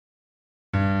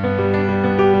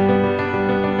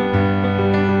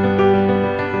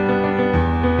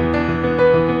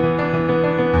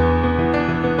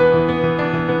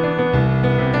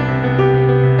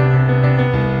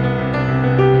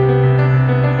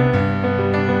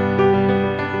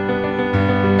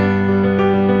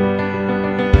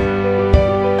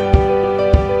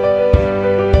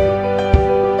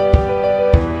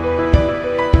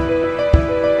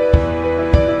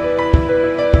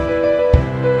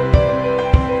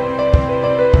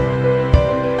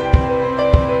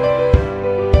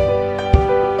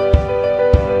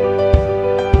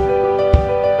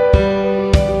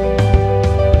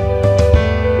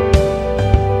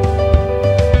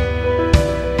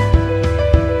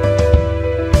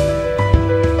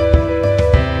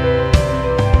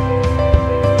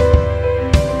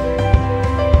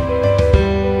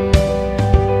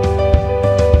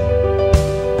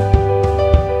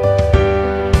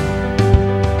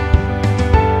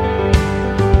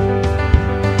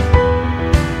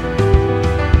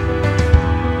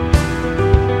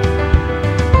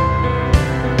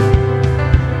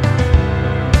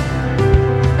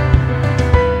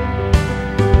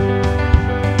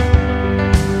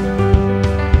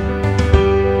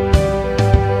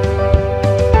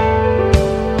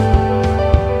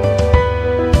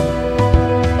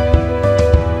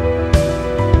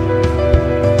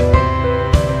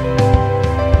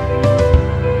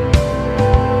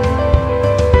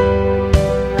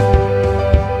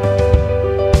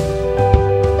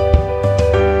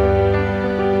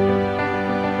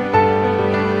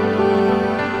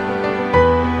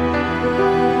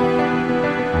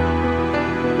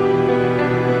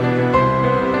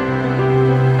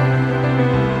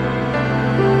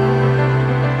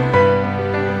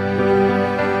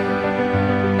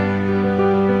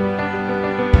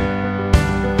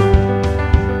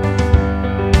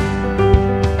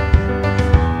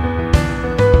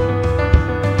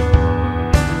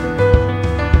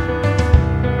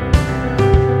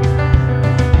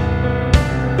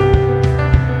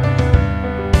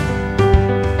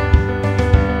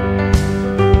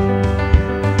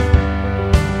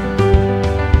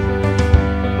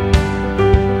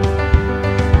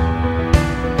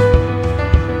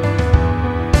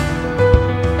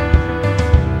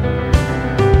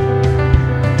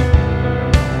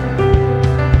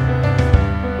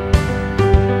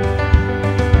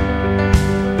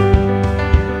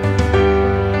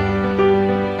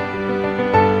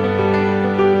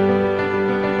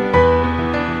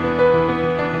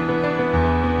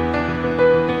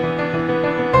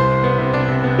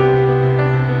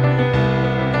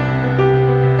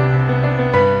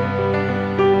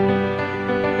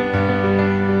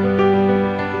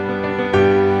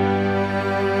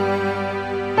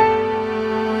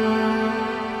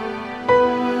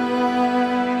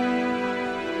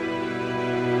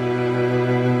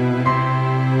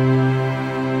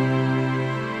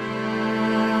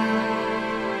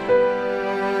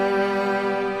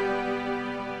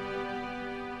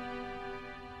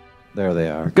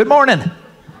Good morning.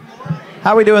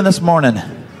 How are we doing this morning? All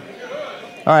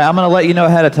right, I'm going to let you know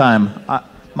ahead of time.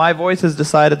 My voice has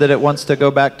decided that it wants to go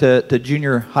back to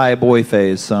junior high boy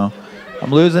phase, so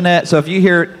I'm losing it. So if you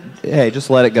hear, hey,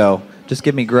 just let it go. Just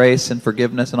give me grace and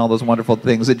forgiveness and all those wonderful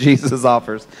things that Jesus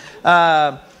offers.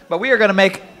 But we are going to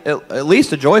make at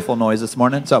least a joyful noise this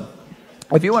morning. So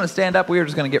if you want to stand up, we are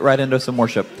just going to get right into some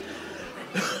worship.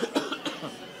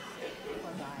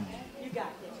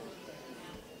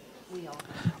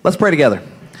 Let's pray together.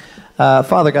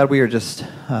 Father God, we are just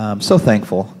so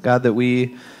thankful, God, that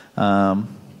we've got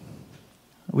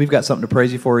something to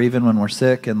praise you for even when we're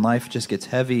sick and life just gets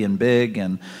heavy and big.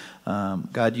 And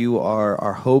God, you are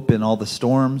our hope in all the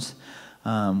storms.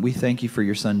 We thank you for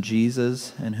your son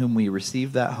Jesus, in whom we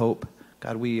receive that hope.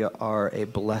 God, we are a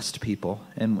blessed people,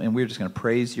 and we're just going to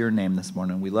praise your name this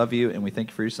morning. We love you, and we thank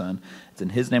you for your son. It's in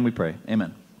his name we pray.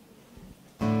 Amen.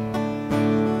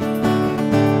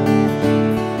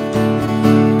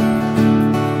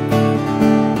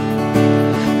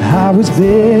 I was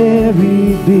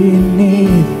buried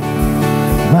beneath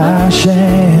my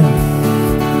shame.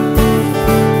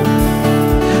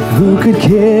 Who could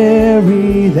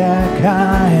carry that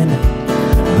kind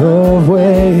of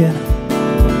weight?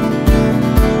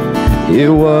 It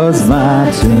was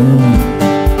my tomb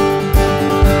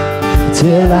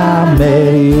till I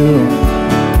met you.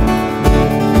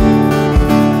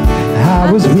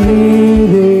 I was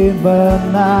breathing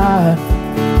but not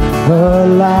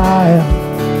alive.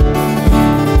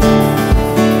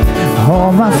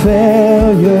 All my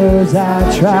failures I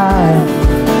tried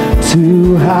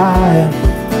to hide.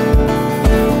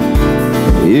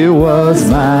 It was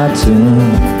my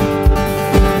tomb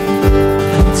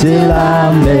till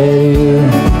I met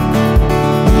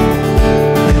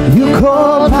you. You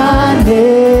called my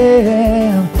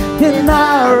name and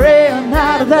I ran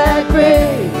out of that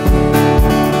grave,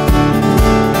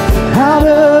 out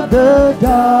of the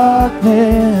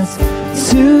darkness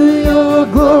to your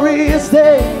glorious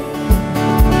day.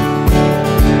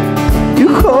 You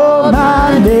called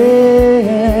my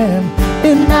name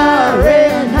and I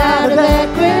ran out of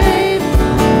that grave,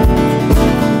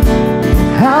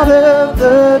 out of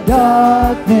the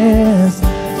darkness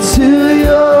to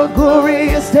your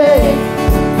glorious day.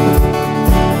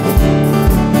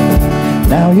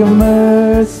 Now your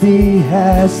mercy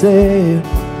has saved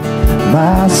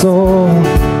my soul.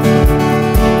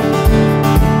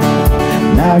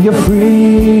 Now your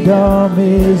freedom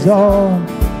is all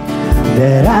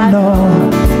that I know.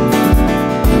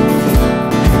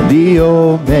 The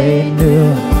old made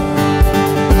new,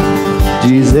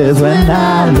 Jesus, when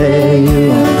I met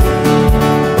you.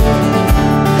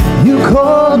 You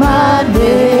called my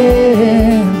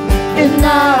name and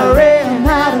I ran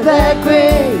out of that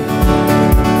grave,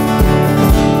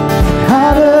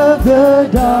 out of the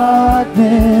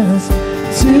darkness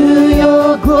to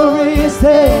your glorious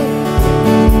day.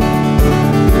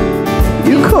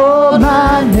 You called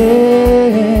my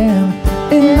name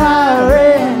and I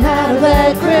ran out of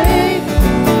that grave,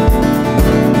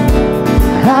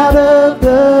 out of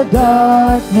the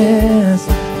darkness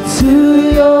to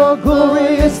your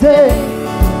glorious day.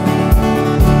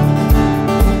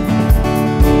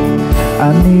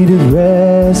 I needed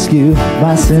rescue,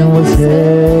 my sin was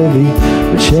heavy,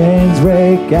 the chains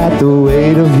break at the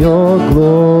weight of your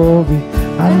glory.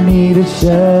 I needed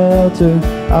shelter,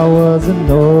 I was an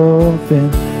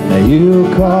orphan. Now you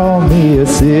call me a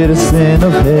citizen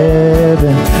of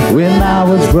heaven. When I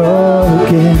was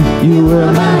broken, you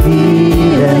were my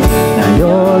healing. Now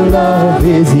your love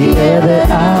is the air that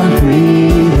I'm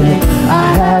breathing.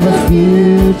 I have a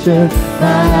future,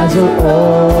 my eyes are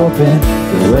open.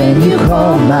 When you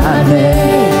call my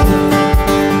name,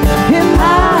 and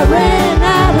I ran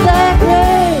out of that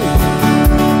grave,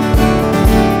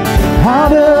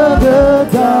 out of the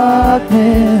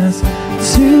darkness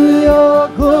to your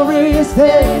glorious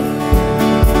day.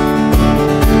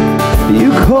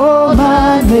 You called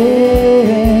my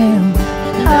name,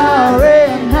 I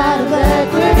ran out of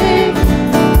that grave,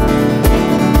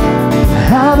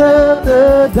 out of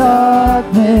the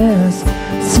darkness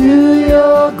to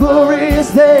your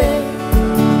glorious day.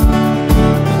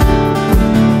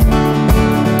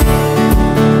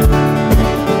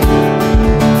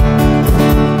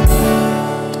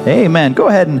 Amen. Go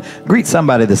ahead and greet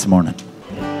somebody this morning.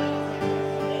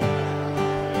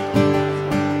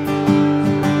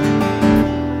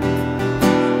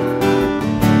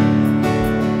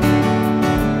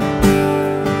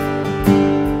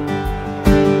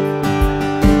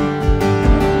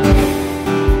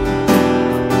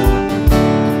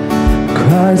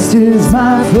 Christ is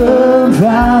my firm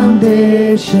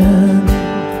foundation,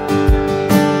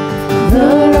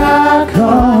 the rock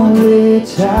on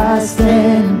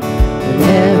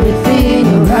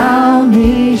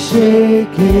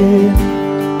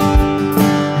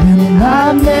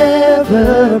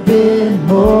never been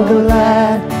more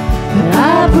glad that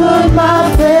I put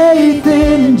my faith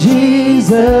in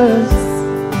Jesus.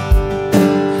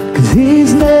 'Cause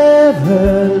He's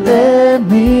never let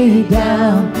me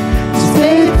down. He's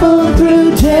faithful through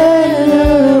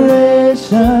generations.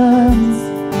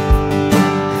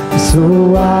 So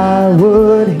why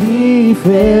would He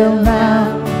fail now?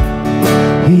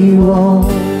 He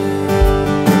won't.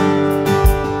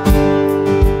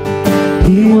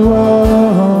 He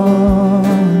won't.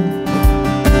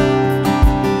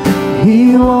 He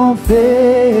won't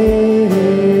fail.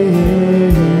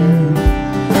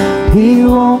 He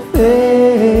won't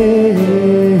fail.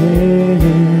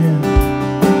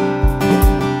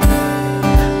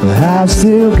 But I've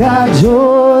still got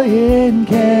joy in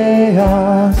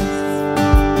chaos.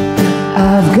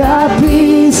 I've got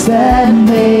peace that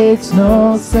makes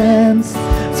no sense.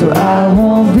 So I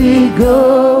won't be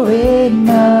going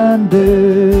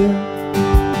under.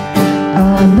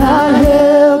 I'm not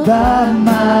held by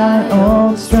my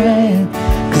own strength,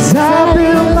 'cause I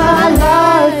built my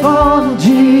life on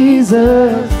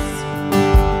Jesus.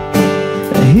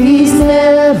 He's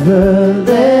never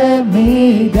let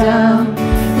me down.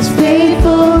 He's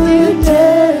faithful in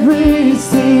every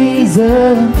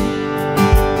season.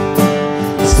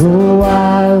 So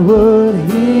why would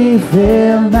He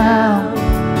fail now?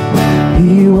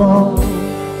 He won't.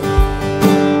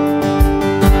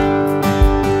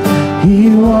 He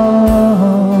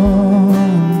won't.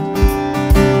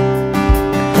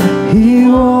 He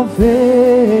won't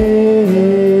fail.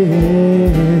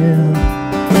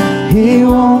 He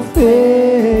won't fail.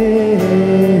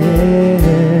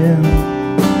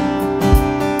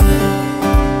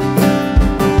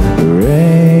 The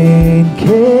rain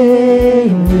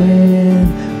came, wind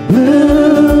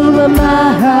blew, but my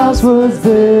house was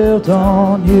built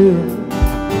on You.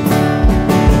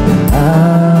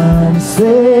 I'm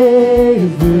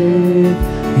safe with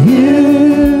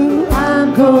You. I'm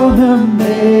gonna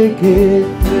make it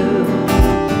through.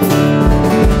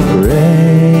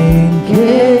 Rain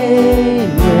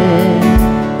came, wind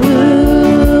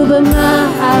blew, but my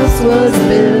house was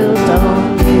built on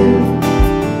You.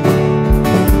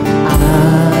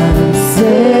 I'm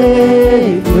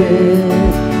safe with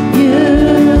You.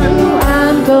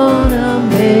 I'm gonna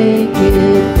make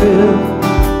it through.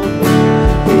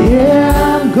 Yeah,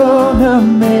 I'm gonna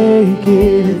make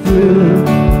it through.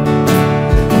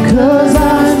 'Cause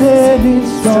I'm standing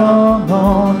strong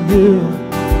on You.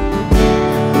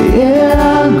 Yeah,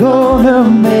 I'm gonna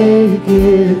make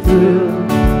it through.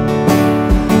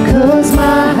 'Cause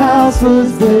my house was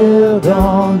built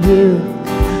on You.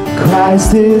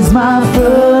 Christ is my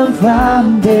firm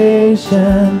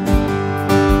foundation,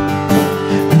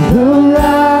 the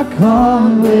rock on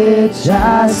which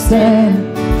I stand.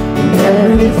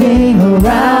 Everything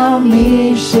around me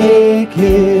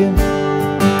shaking,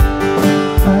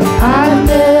 but I've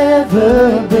never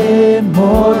been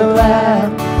more glad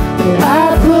that I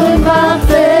put my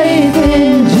faith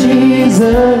in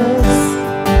Jesus.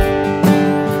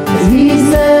 He's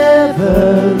never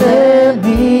let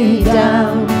me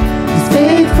down. He's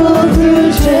faithful through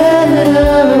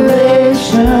generations.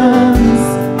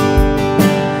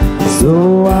 So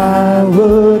why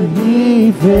would He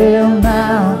fail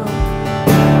now?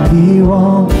 He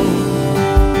won't.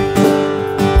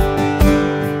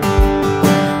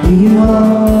 He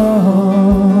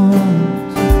won't.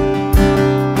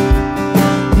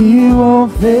 He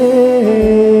won't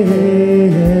fail.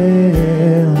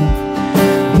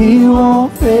 He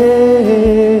won't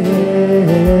fail.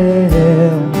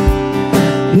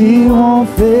 He won't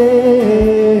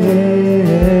fail.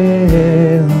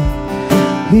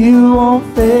 He won't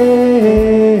fail.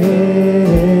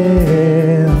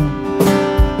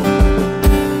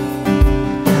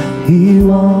 He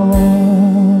won't.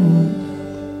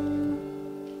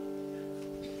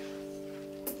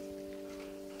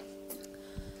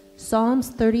 Psalms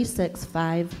 36,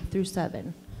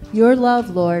 5-7. Your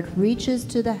love, Lord, reaches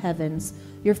to the heavens,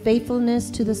 your faithfulness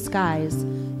to the skies.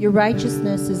 Your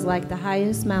righteousness is like the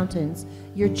highest mountains,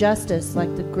 your justice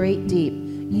like the great deep.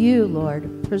 You,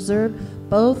 Lord, preserve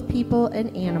both people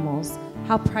and animals.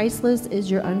 How priceless is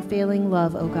your unfailing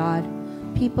love, O God.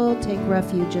 People take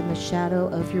refuge in the shadow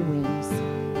of your wings.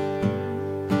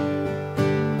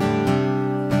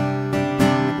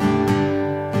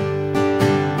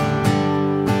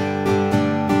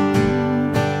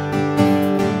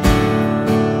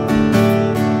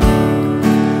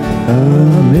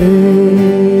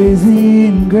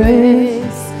 Amazing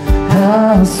grace,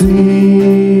 how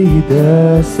sweet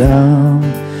the sound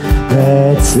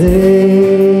that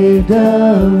saved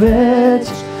a wretch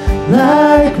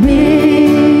like me.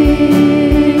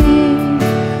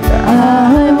 I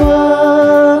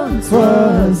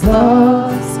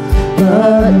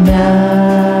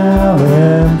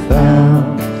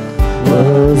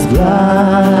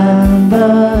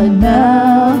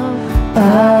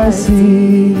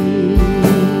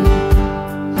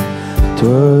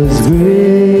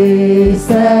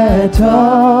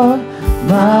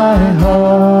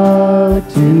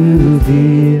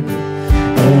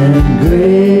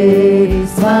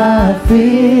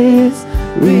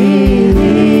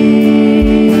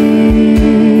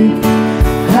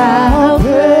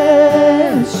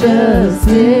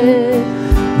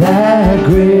that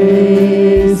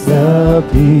grace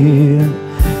appeared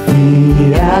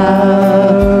the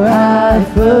hour I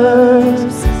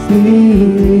first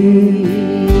believed.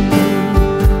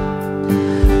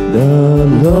 The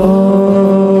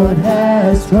Lord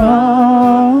has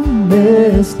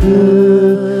promised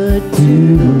good to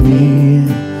me.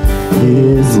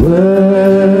 His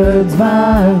words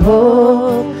my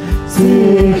hope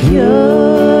secures.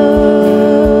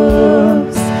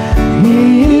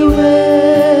 He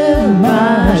will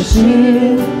my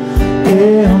shield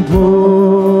and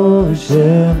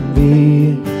portion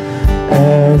be,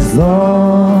 as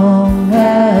long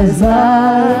as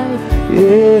life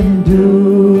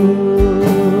endures.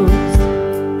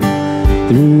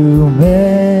 Through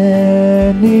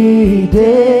many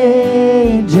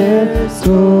dangers,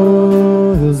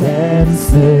 toils and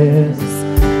snares,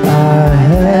 I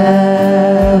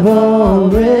have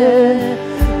already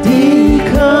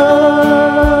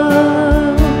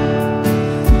come.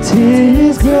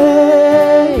 'Tis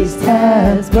grace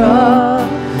has brought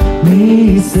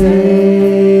me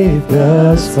safe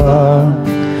thus far,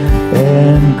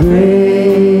 and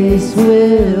grace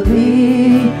will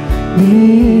lead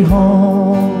me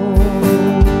home.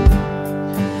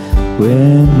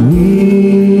 When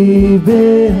we've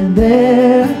been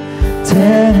there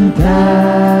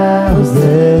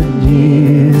 10,000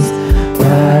 years,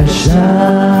 bright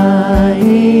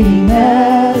shining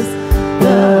as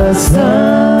the sun,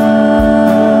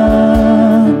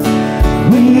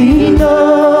 we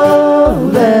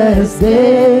know there's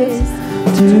days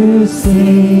to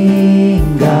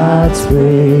sing God's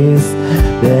praise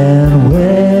than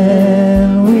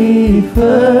when we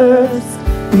first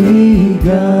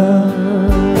begun.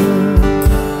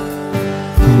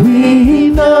 We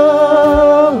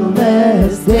know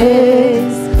there's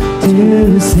days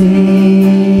to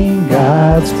sing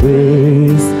God's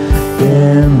praise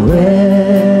than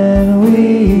when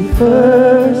we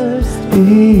first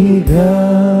begun.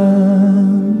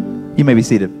 You may be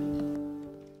seated.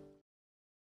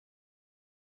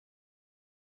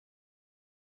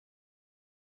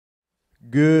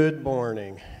 Good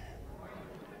morning.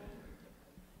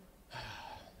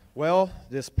 Well,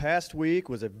 this past week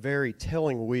was a very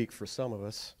telling week for some of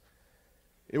us.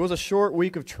 It was a short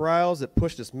week of trials that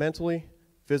pushed us mentally,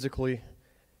 physically,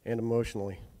 and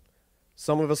emotionally.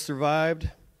 Some of us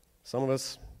survived, some of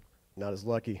us not as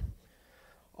lucky.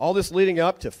 All this leading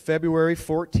up to February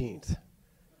 14th.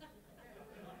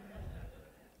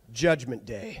 Judgment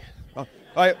Day.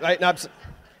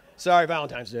 Sorry,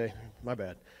 Valentine's Day. My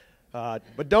bad.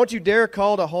 But don't you dare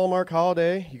call it a Hallmark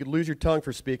holiday. You could lose your tongue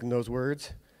for speaking those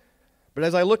words. But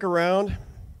as I look around,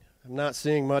 I'm not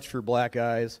seeing much for black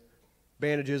eyes,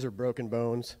 bandages, or broken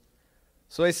bones.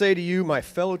 So I say to you, my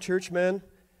fellow churchmen,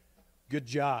 good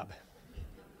job.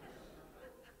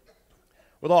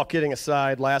 With all kidding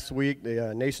aside, last week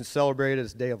the nation celebrated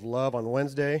its Day of Love on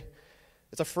Wednesday.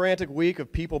 It's a frantic week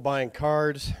of people buying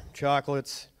cards,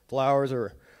 chocolates, flowers,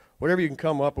 or whatever you can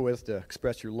come up with to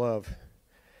express your love.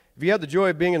 If you had the joy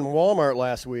of being in Walmart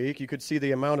last week, you could see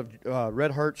the amount of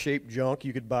red heart-shaped junk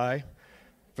you could buy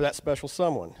for that special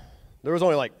someone. There was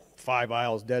only like 5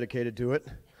 aisles dedicated to it.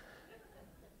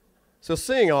 So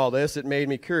seeing all this, it made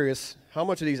me curious how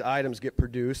much of these items get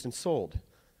produced and sold.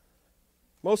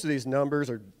 Most of these numbers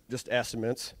are just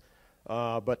estimates,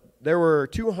 but there were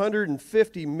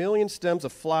 250 million stems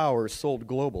of flowers sold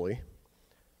globally.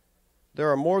 There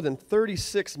are more than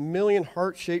 36 million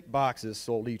heart-shaped boxes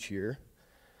sold each year.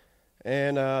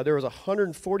 And there was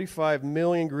 145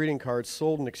 million greeting cards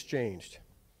sold and exchanged.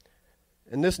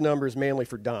 And this number is mainly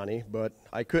for Donnie, but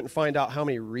I couldn't find out how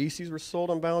many Reese's were sold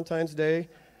on Valentine's Day.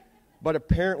 But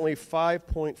apparently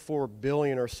 5.4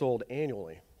 billion are sold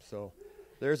annually. So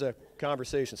there's a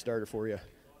conversation starter for you.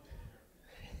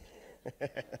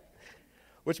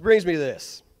 Which brings me to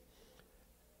this.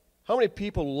 How many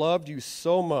people loved you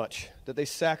so much that they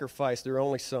sacrificed their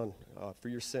only son for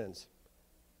your sins?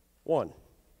 One.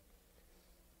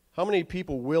 How many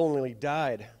people willingly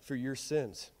died for your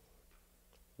sins?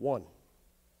 One.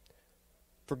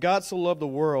 For God so loved the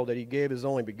world that he gave his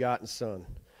only begotten Son,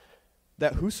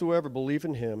 that whosoever believe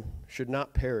in him should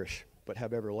not perish, but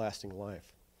have everlasting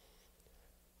life.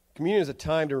 Communion is a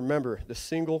time to remember the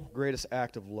single greatest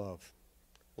act of love.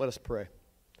 Let us pray.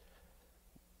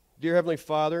 Dear Heavenly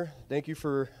Father, thank you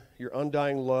for your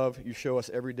undying love you show us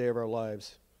every day of our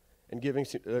lives and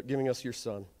giving us your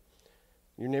Son.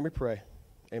 In your name we pray.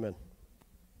 Amen.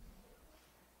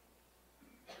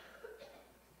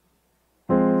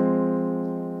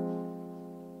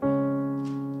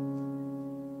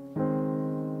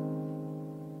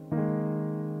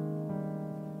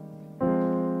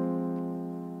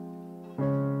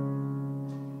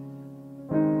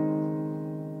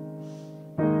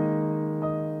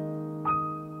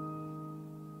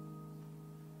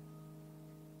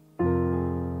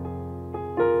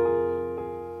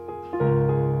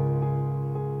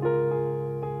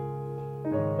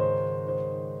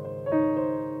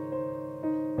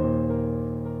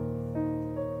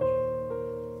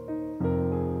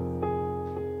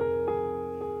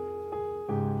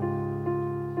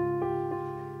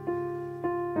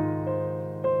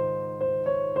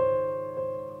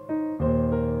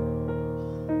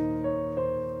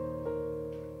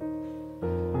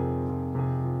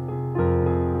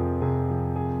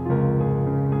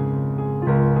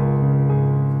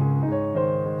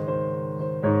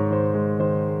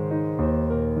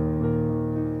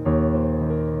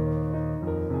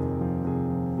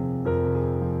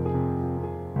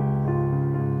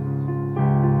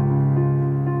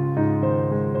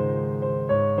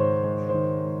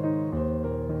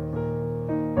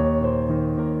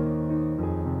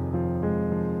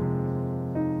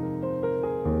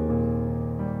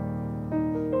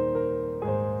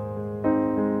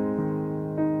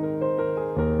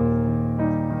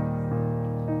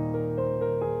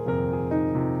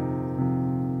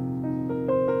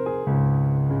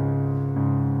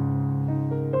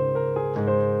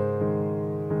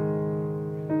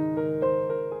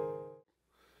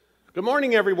 Good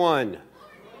morning, everyone.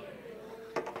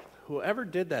 Whoever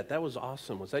did that, that was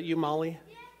awesome. Was that you, Molly?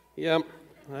 Yep,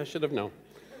 I should have known.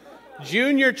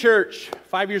 Junior church,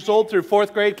 5 years old through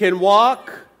 4th grade, can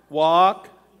walk. I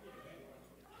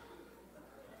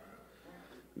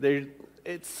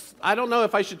don't know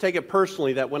if I should take it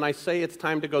personally that when I say it's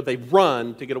time to go, they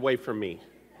run to get away from me.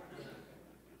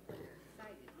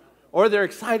 Or they're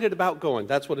excited about going.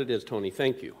 That's what it is, Tony.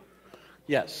 Thank you.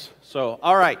 Yes. So,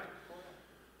 all right.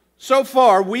 So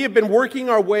far, we have been working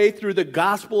our way through the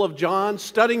Gospel of John,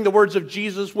 studying the words of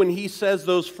Jesus when he says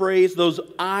those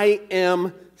I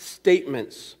am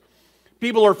statements.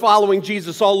 People are following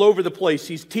Jesus all over the place.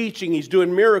 He's teaching, he's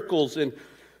doing miracles, and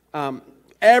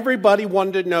everybody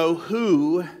wanted to know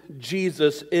who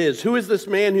Jesus is. Who is this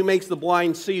man who makes the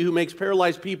blind see, who makes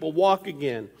paralyzed people walk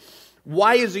again?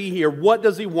 Why is he here? What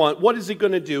does he want? What is he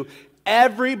going to do?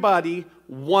 Everybody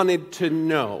wanted to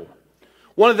know.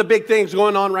 One of the big things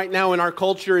going on right now in our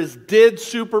culture is, did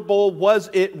Super Bowl, was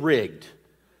it rigged?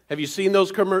 Have you seen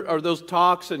those those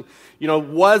talks? And,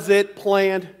 was it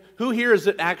planned? Who here is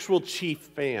an actual Chief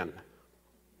fan?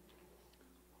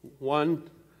 One.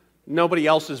 Nobody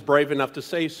else is brave enough to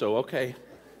say so. Okay.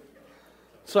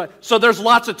 So there's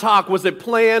lots of talk. Was it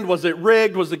planned? Was it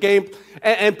rigged? Was the game?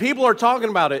 And people are talking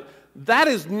about it. That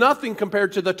is nothing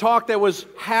compared to the talk that was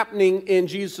happening in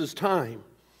Jesus' time.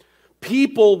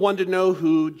 People wanted to know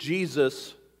who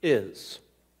Jesus is.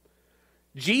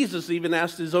 Jesus even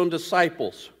asked his own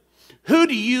disciples, "Who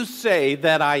do you say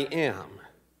that I am?"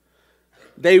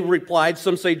 They replied,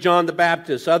 some say John the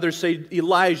Baptist, others say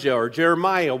Elijah or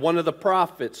Jeremiah, one of the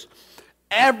prophets.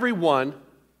 Everyone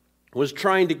was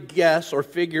trying to guess or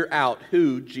figure out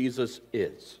who Jesus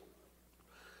is.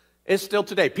 It's still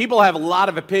today. People have a lot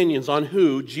of opinions on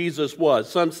who Jesus was.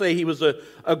 Some say he was a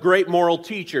great moral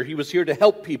teacher. He was here to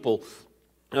help people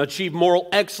achieve moral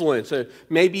excellence,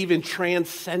 maybe even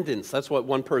transcendence. That's what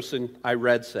one person I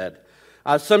read said.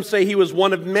 Some say he was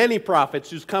one of many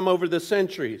prophets who's come over the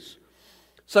centuries.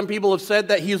 Some people have said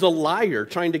that he's a liar,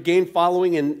 trying to gain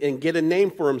following and get a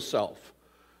name for himself.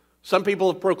 Some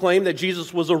people have proclaimed that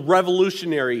Jesus was a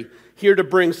revolutionary, here to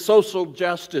bring social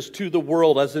justice to the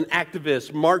world as an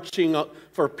activist, marching up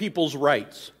for people's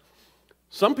rights.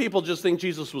 Some people just think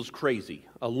Jesus was crazy,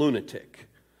 a lunatic.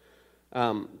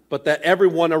 But that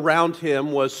everyone around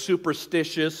him was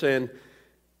superstitious and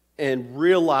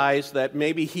realized that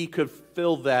maybe he could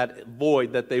fill that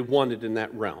void that they wanted in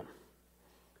that realm.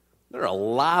 There are a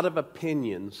lot of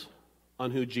opinions on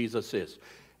who Jesus is.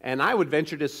 And I would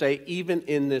venture to say, even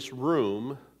in this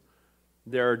room,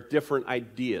 there are different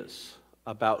ideas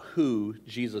about who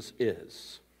Jesus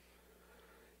is.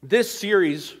 This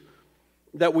series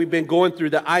that we've been going through,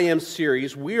 the I Am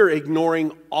series, we are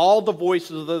ignoring all the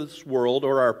voices of this world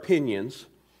or our opinions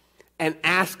and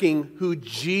asking who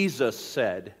Jesus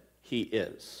said he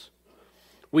is.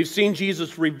 We've seen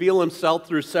Jesus reveal himself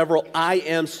through several I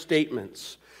Am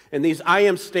statements. And these I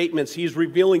Am statements, he's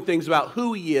revealing things about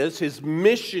who he is, his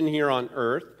mission here on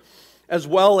earth, as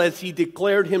well as he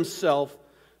declared himself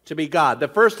to be God. The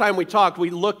first time we talked, we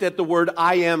looked at the word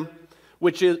I am,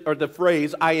 the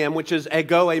phrase I am, which is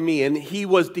ego eimi, and he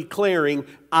was declaring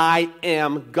I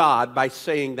am God by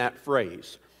saying that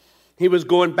phrase. He was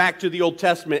going back to the Old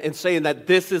Testament and saying that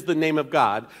this is the name of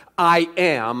God. I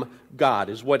am God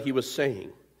is what he was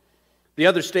saying. The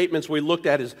other statements we looked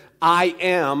at is, I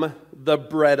am the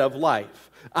bread of life.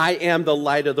 I am the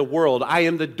light of the world. I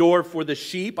am the door for the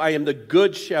sheep. I am the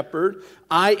good shepherd.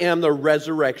 I am the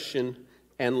resurrection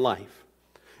and life.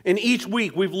 And each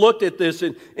week we've looked at this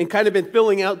and kind of been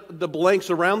filling out the blanks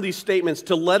around these statements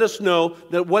to let us know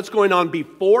that what's going on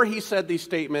before he said these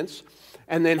statements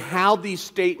and then how these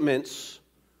statements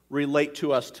relate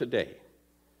to us today.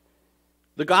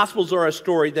 The Gospels are a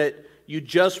story that you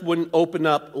just wouldn't open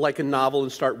up like a novel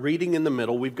and start reading in the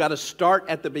middle. We've got to start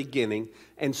at the beginning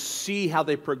and see how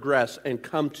they progress and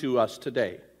come to us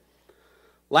today.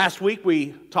 Last week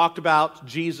we talked about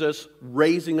Jesus'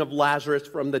 raising of Lazarus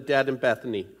from the dead in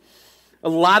Bethany. A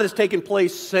lot has taken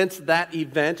place since that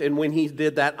event and when he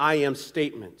did that I am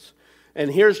statement. And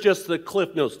here's just the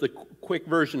cliff notes, the quick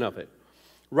version of it.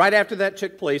 Right after that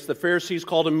took place, the Pharisees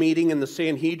called a meeting in the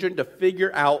Sanhedrin to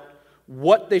figure out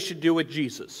what they should do with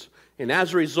Jesus. And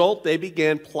as a result, they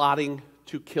began plotting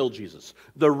to kill Jesus.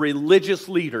 The religious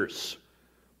leaders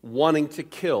wanting to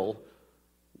kill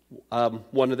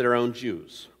one of their own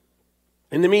Jews.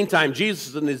 In the meantime,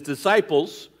 Jesus and his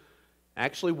disciples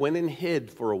actually went and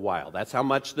hid for a while. That's how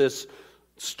much this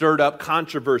stirred up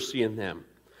controversy in them.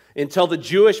 Until the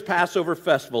Jewish Passover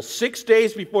festival. 6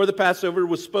 days before the Passover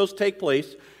was supposed to take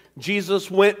place,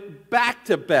 Jesus went back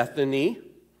to Bethany,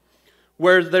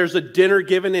 where there's a dinner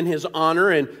given in his honor,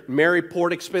 and Mary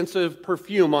poured expensive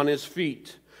perfume on his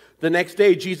feet. The next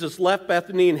day, Jesus left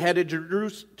Bethany and headed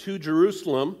to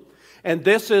Jerusalem. And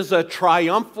this is a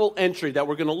triumphal entry that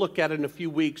we're going to look at in a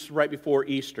few weeks right before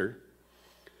Easter.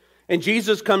 And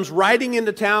Jesus comes riding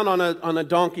into town on a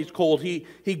donkey's colt. He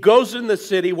goes in the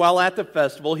city while at the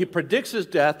festival. He predicts his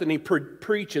death, and he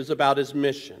preaches about his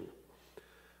mission.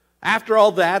 After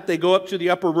all that, they go up to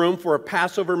the upper room for a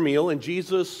Passover meal, and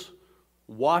Jesus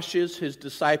washes his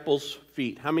disciples'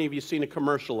 feet. How many of you seen a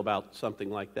commercial about something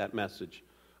like that message?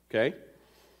 Okay?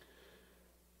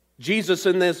 Jesus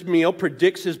in this meal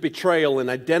predicts his betrayal and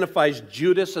identifies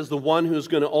Judas as the one who's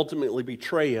going to ultimately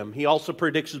betray him. He also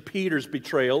predicts Peter's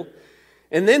betrayal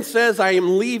and then says, I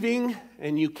am leaving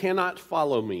and you cannot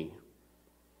follow me,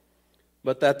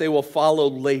 but that they will follow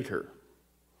later.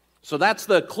 So that's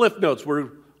the cliff notes where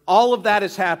all of that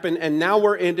has happened, and now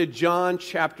we're into John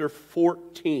chapter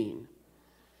 14.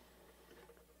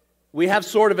 We have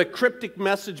sort of a cryptic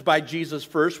message by Jesus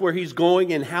first, where he's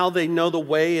going and how they know the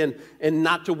way and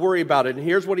not to worry about it. And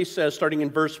here's what he says, starting in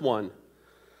verse 1.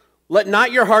 Let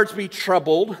not your hearts be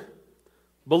troubled.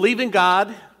 Believe in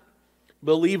God.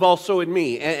 Believe also in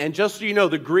me. And just so you know,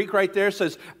 the Greek right there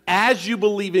says, as you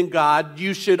believe in God,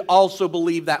 you should also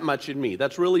believe that much in me.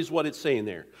 That's really what it's saying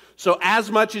there. So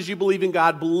as much as you believe in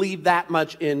God, believe that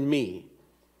much in me.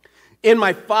 In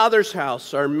my Father's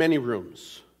house are many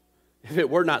rooms. If it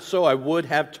were not so, I would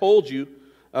have told you,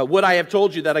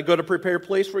 that I go to prepare a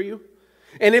place for you?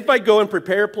 And if I go and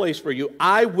prepare a place for you,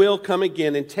 I will come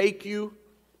again and take you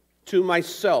to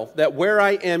myself, that where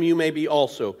I am you may be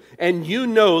also. And you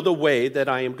know the way that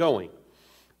I am going.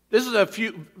 This is a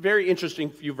very interesting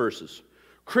few verses.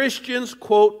 Christians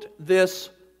quote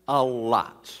this a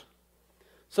lot.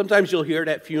 Sometimes you'll hear it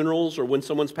at funerals or when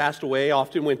someone's passed away.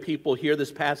 Often when people hear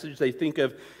this passage, they think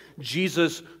of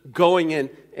Jesus going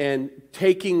and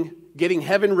getting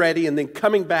heaven ready and then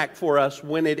coming back for us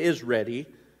when it is ready.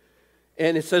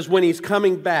 And it says when he's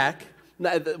coming back,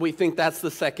 we think that's the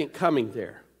second coming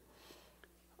there.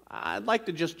 I'd like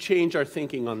to just change our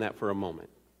thinking on that for a moment.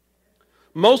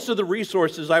 Most of the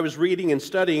resources I was reading and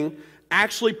studying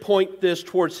actually point this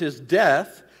towards his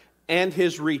death and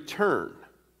his return.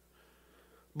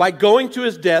 By going to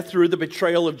his death through the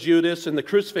betrayal of Judas and the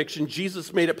crucifixion,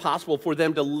 Jesus made it possible for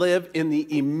them to live in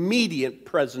the immediate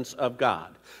presence of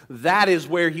God. That is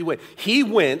where he went. He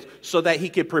went so that he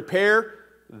could prepare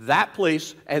that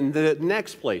place and the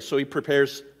next place. So he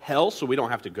prepares hell so we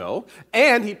don't have to go,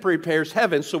 and he prepares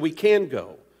heaven so we can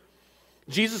go.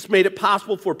 Jesus made it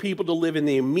possible for people to live in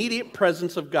the immediate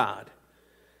presence of God.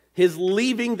 His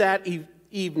leaving that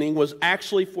evening was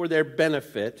actually for their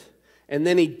benefit. And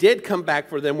then he did come back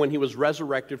for them when he was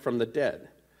resurrected from the dead.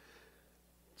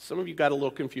 Some of you got a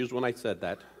little confused when I said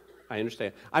that. I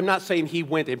understand. I'm not saying he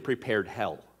went and prepared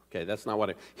hell. Okay, that's not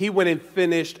what he went and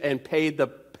finished and paid the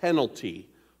penalty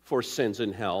for sins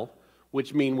in hell,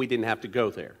 which mean we didn't have to go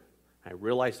there. I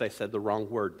realized I said the wrong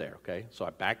word there, okay? So I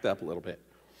backed up a little bit.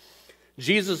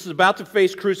 Jesus is about to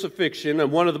face crucifixion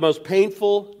and one of the most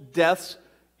painful deaths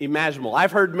imaginable.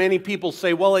 I've heard many people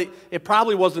say, well, it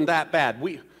probably wasn't that bad.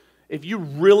 If you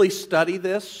really study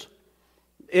this,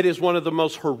 it is one of the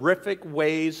most horrific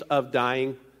ways of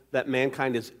dying that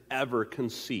mankind has ever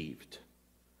conceived.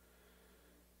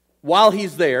 While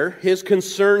he's there, his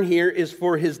concern here is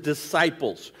for his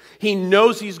disciples. He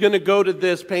knows he's going to go to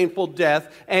this painful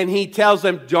death, and he tells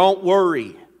them, don't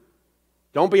worry.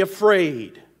 Don't be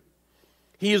afraid.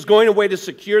 He is going away to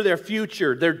secure their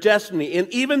future, their destiny. And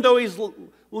even though he's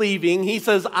leaving, he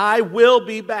says, I will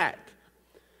be back.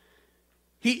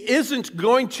 He isn't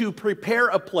going to prepare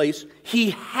a place. He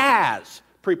has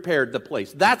prepared the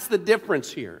place. That's the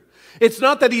difference here. It's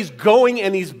not that he's going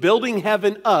and he's building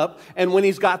heaven up, and when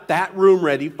he's got that room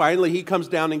ready, finally he comes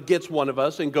down and gets one of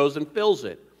us and goes and fills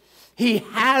it. He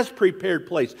has prepared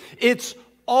place. It's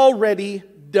already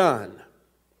done.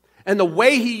 And the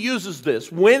way he uses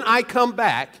this, when I come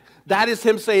back, that is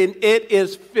him saying, it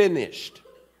is finished.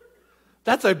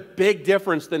 That's a big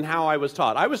difference than how I was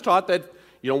taught. I was taught that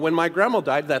when my grandma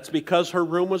died, that's because her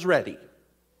room was ready.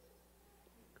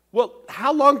 Well,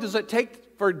 how long does it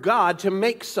take for God to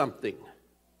make something?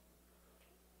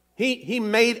 He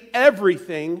made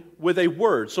everything with a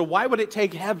word. So why would it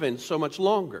take heaven so much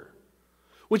longer?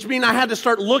 Which means I had to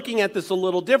start looking at this a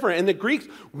little different. And the Greeks,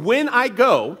 when I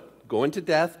go into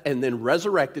death and then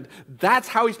resurrected, that's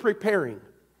how he's preparing.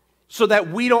 So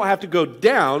that we don't have to go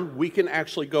down, we can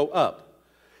actually go up.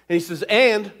 And he says,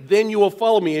 and then you will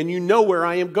follow me, and you know where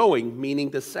I am going, meaning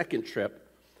the second trip.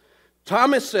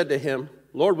 Thomas said to him,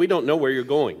 Lord, we don't know where you're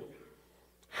going.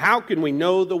 How can we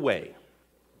know the way?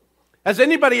 Has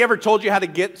anybody ever told you how to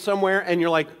get somewhere and you're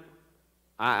like,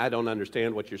 I don't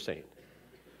understand what you're saying?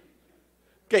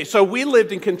 Okay, so we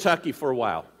lived in Kentucky for a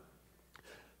while.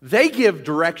 They give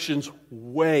directions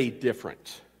way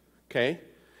different, okay?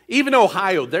 Even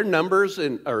Ohio, their numbers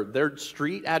or their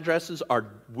street addresses are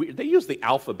weird. They use the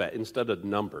alphabet instead of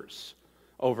numbers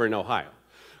over in Ohio.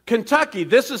 Kentucky,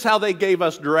 this is how they gave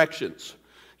us directions.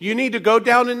 You need to go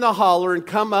down in the holler and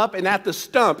come up, and at the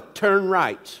stump, turn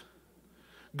right.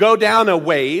 Go down a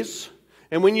ways,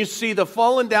 and when you see the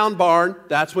fallen down barn,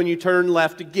 that's when you turn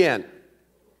left again.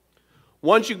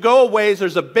 Once you go a ways,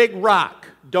 there's a big rock.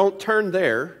 Don't turn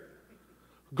there.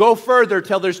 Go further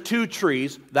till there's 2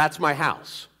 trees. That's my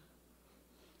house.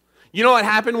 You know what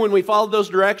happened when we followed those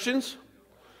directions?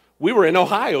 We were in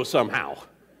Ohio somehow.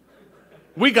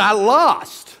 We got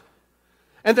lost.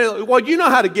 And they're like, well, you know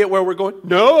how to get where we're going.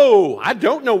 No, I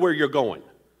don't know where you're going.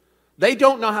 They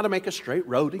don't know how to make a straight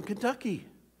road in Kentucky.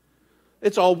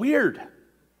 It's all weird.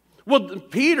 Well,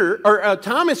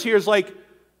 Thomas here is like,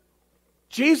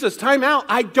 Jesus, time out.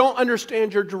 I don't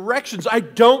understand your directions. I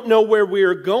don't know where we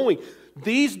are going.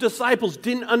 These disciples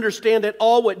didn't understand at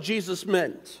all what Jesus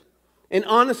meant. And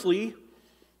honestly,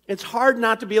 it's hard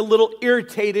not to be a little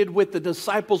irritated with the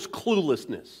disciples'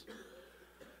 cluelessness.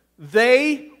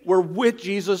 They were with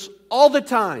Jesus all the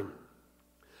time.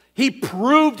 He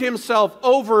proved himself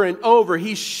over and over.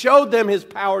 He showed them his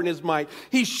power and his might.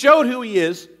 He showed who he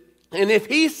is. And if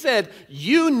he said,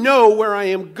 you know where I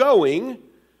am going,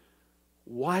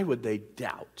 why would they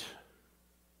doubt?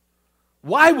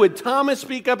 Why would Thomas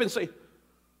speak up and say,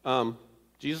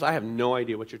 Jesus, I have no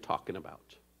idea what you're talking about?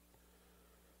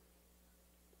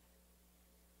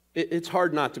 It's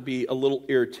hard not to be a little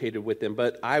irritated with them,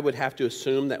 but I would have to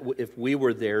assume that if we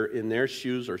were there in their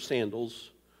shoes or sandals,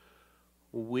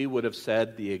 we would have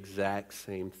said the exact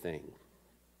same thing.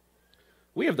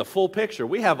 We have the full picture.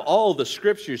 We have all the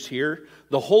scriptures here,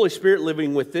 the Holy Spirit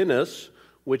living within us,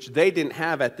 which they didn't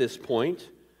have at this point.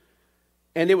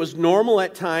 And it was normal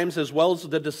at times, as well as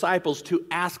the disciples, to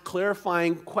ask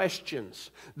clarifying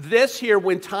questions. This here,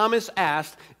 when Thomas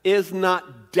asked, is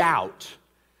not doubt.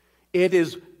 It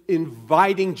is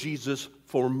inviting Jesus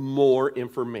for more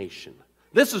information.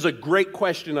 This is a great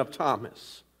question of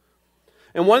Thomas.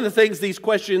 And one of the things these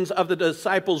questions of the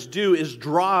disciples do is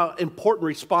draw important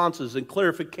responses and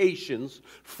clarifications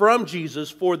from Jesus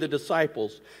for the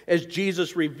disciples as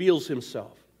Jesus reveals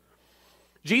himself.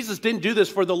 Jesus didn't do this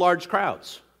for the large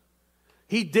crowds.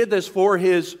 He did this for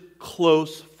his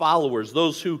close followers,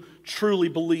 those who truly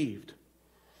believed.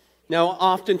 Now,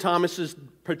 often Thomas is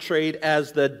portrayed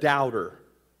as the doubter.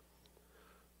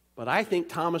 But I think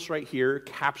Thomas right here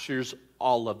captures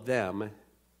all of them,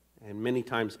 and many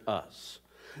times us.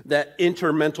 That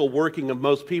intermental working of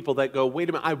most people that go, wait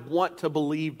a minute, I want to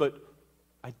believe, but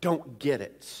I don't get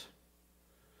it.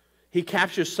 He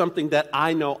captures something that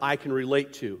I know I can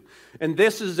relate to. And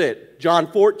this is it. John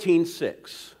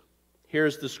 14:6.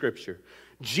 Here's the scripture.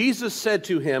 Jesus said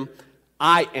to him,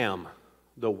 I am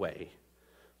the way,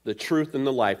 the truth, and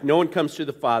the life. No one comes to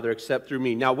the Father except through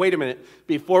me. Now, wait a minute.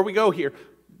 Before we go here,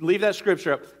 leave that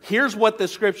scripture up. Here's what the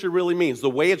scripture really means. The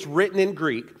way it's written in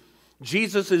Greek,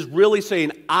 Jesus is really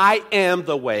saying, I am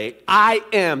the way, I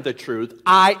am the truth,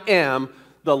 I am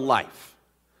the life.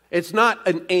 It's not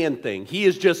an and thing. He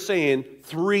is just saying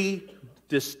 3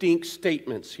 distinct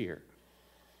statements here.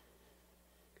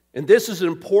 And this is an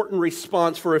important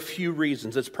response for a few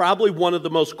reasons. It's probably one of the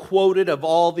most quoted of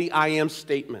all the I am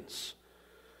statements.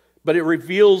 But it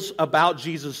reveals about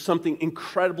Jesus something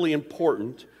incredibly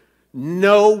important.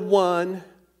 No one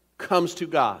comes to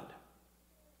God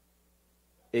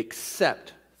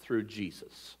except through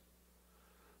Jesus.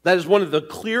 That is one of the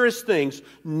clearest things.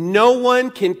 No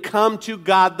one can come to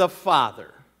God the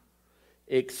Father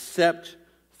except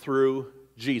through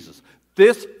Jesus.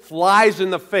 This flies in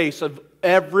the face of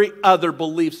every other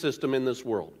belief system in this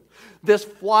world. This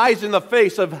flies in the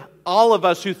face of all of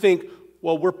us who think,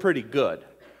 well, we're pretty good.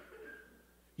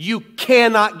 You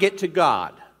cannot get to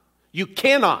God. You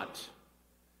cannot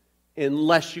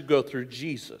unless you go through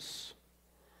Jesus.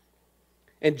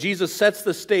 And Jesus sets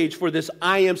the stage for this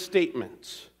I am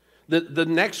statement. The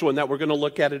next one that we're going to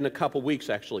look at in a couple weeks,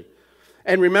 actually.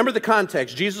 And remember the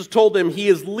context. Jesus told them he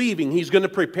is leaving. He's going to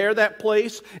prepare that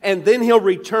place, and then he'll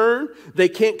return. They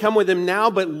can't come with him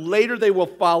now, but later they will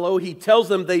follow. He tells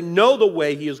them they know the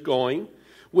way he is going,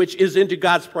 which is into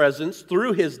God's presence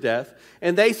through his death.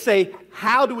 And they say,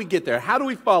 how do we get there? How do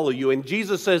we follow you? And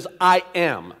Jesus says, I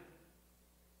am.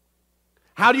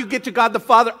 How do you get to God the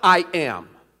Father? I am.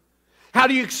 How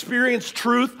do you experience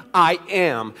truth? I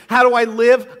am. How do I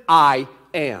live? I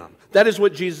am. That is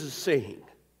what Jesus is saying.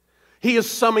 He is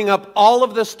summing up all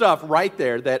of the stuff right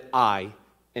there that I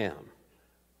am.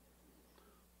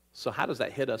 So how does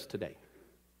that hit us today?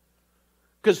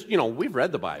 Because, we've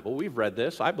read the Bible. We've read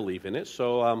this. I believe in it.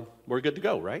 So we're good to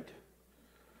go, right?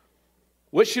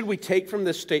 What should we take from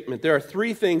this statement? There are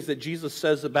three things that Jesus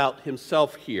says about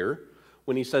himself here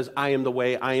when he says, I am the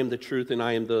way, I am the truth, and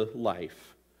I am the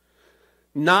life.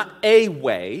 Not a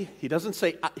way. He doesn't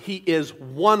say he is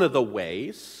one of the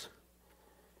ways.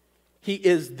 He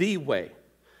is the way.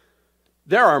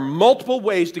 There are multiple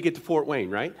ways to get to Fort Wayne,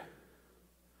 right?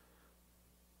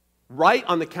 Right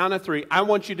on the count of three, I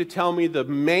want you to tell me the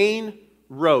main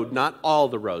road, not all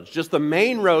the roads, just the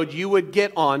main road you would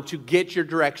get on to get your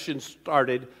direction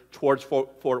started towards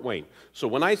Fort Wayne. So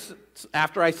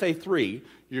after I say three,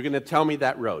 you're going to tell me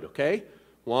that road, okay?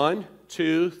 1,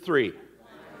 2, 3.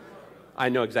 I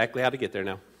know exactly how to get there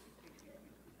now.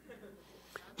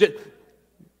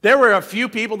 There were a few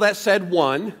people that said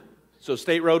 1, so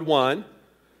State Road 1.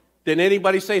 Did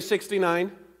anybody say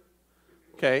 69?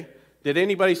 Okay. Did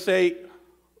anybody say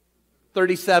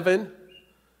 37?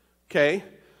 Okay.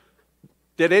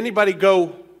 Did anybody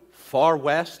go far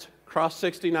west, cross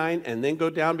 69, and then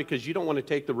go down? Because you don't want to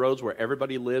take the roads where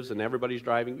everybody lives and everybody's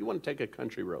driving. You want to take a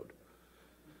country road.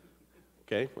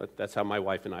 Okay. That's how my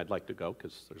wife and I'd like to go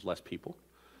because there's less people.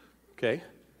 Okay.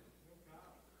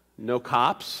 No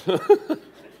cops.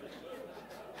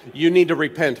 You need to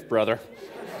repent, brother.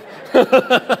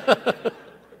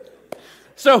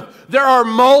 So there are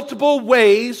multiple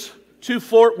ways to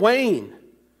Fort Wayne.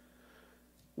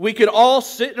 We could all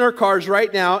sit in our cars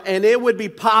right now, and it would be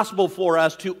possible for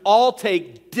us to all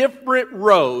take different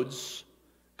roads,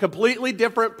 completely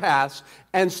different paths,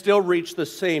 and still reach the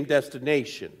same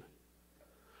destination.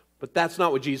 But that's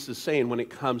not what Jesus is saying when it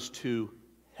comes to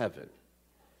heaven.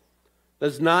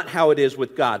 That's not how it is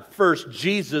with God. First,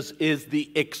 Jesus is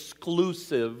the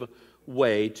exclusive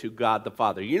way to God the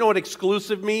Father. You know what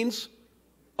exclusive means?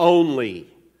 Only.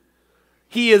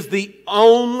 He is the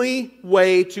only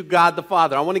way to God the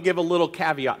Father. I want to give a little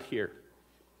caveat here.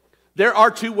 There are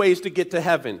two ways to get to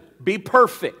heaven. Be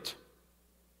perfect.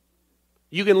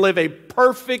 You can live a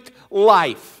perfect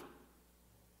life.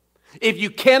 If you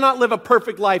cannot live a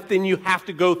perfect life, then you have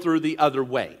to go through the other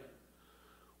way,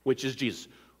 which is Jesus.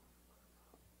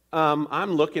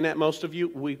 I'm looking at most of you.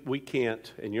 We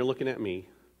can't, and you're looking at me.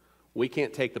 We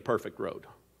can't take the perfect road,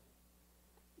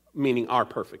 meaning our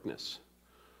perfectness.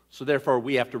 So therefore,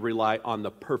 we have to rely on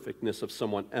the perfectness of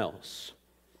someone else.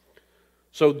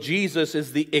 So Jesus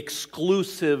is the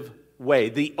exclusive way,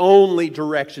 the only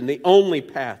direction, the only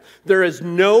path. There is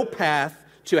no path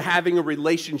to having a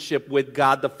relationship with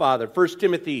God the Father. 1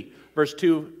 Timothy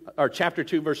chapter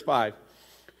 2, verse 5.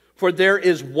 For there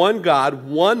is one God,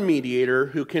 one mediator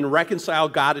who can reconcile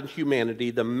God and humanity,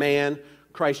 the man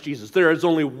Christ Jesus. There is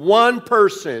only one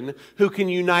person who can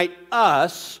unite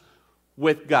us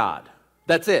with God.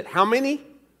 That's it. How many?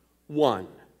 One.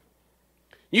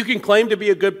 You can claim to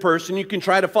be a good person. You can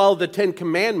try to follow the 10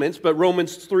 Commandments, but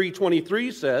Romans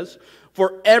 3:23 says,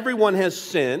 for everyone has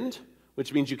sinned,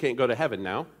 which means you can't go to heaven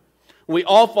now. We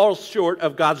all fall short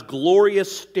of God's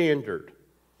glorious standard.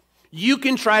 You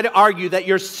can try to argue that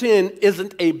your sin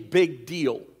isn't a big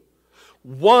deal.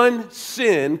 One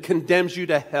sin condemns you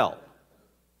to hell.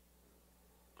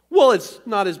 Well, it's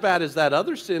not as bad as that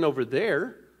other sin over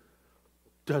there.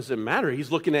 Doesn't matter.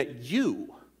 He's looking at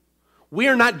you. We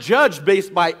are not judged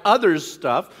based by others'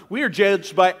 stuff. We are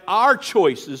judged by our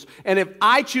choices. And if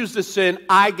I choose to sin,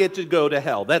 I get to go to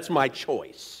hell. That's my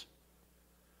choice.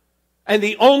 And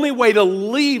the only way to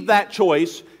leave that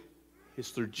choice is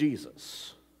through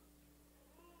Jesus.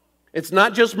 It's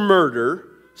not just murder,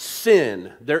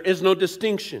 sin. There is no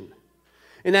distinction.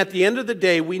 And at the end of the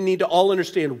day, we need to all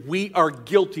understand we are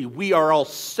guilty. We are all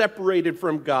separated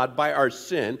from God by our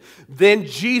sin. Then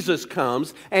Jesus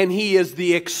comes, and He is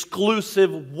the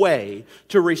exclusive way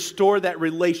to restore that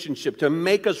relationship, to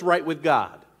make us right with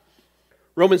God.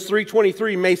 Romans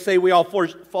 3:23 may say we all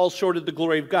fall short of the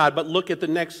glory of God, but look at the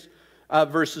next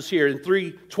verses here in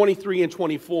 3:23 and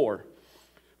 24.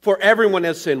 For everyone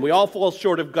has sinned. We all fall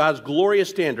short of God's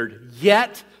glorious standard,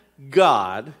 yet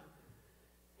God,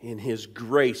 in His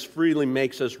grace, freely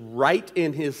makes us right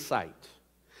in His sight.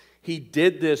 He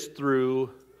did this through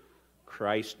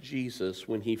Christ Jesus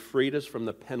when He freed us from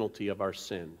the penalty of our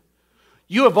sin.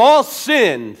 You have all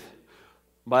sinned,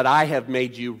 but I have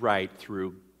made you right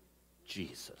through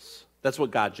Jesus. That's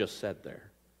what God just said there.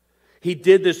 He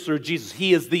did this through Jesus.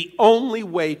 He is the only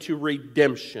way to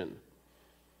redemption.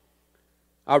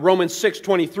 Romans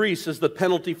 6:23 says the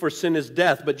penalty for sin is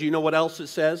death, but do you know what else it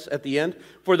says at the end?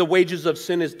 For the wages of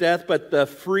sin is death, but the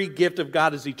free gift of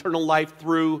God is eternal life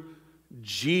through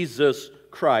Jesus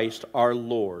Christ our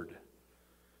Lord.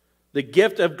 The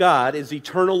gift of God is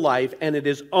eternal life, and it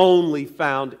is only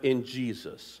found in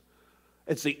Jesus.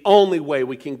 It's the only way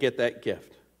we can get that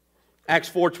gift. Acts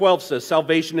 4:12 says,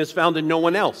 salvation is found in no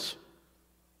one else.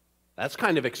 That's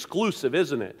kind of exclusive,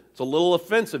 isn't it? It's a little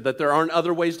offensive that there aren't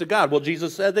other ways to God. Well,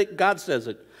 Jesus said it, God says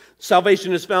it.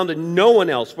 Salvation is found in no one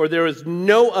else, for there is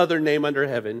no other name under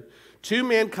heaven to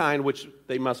mankind which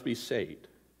they must be saved.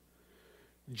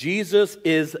 Jesus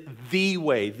is the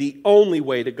way, the only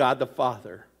way to God the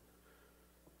Father.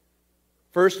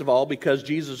 First of all, because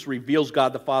Jesus reveals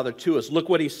God the Father to us. Look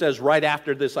what he says right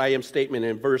after this I am statement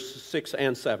in verse 6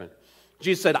 and 7.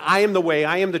 Jesus said, I am the way,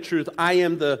 I am the truth, I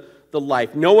am the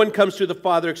life. No one comes to the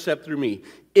Father except through me.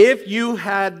 If you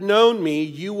had known me,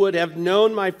 you would have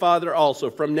known my Father also.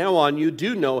 From now on, you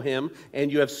do know him,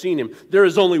 and you have seen him. There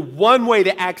is only one way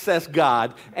to access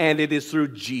God, and it is through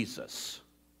Jesus.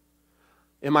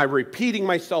 Am I repeating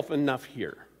myself enough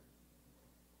here?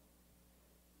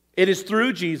 It is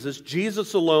through Jesus,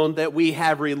 Jesus alone, that we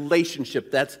have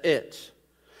relationship. That's it.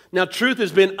 Now, truth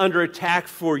has been under attack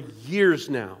for years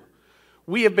now.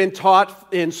 We have been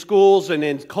taught in schools and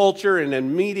in culture and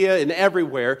in media and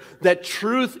everywhere that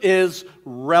truth is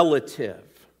relative.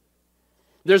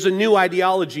 There's a new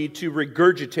ideology to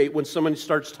regurgitate when someone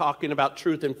starts talking about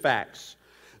truth and facts.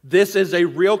 This is a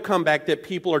real comeback that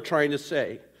people are trying to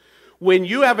say. When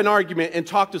you have an argument and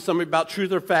talk to somebody about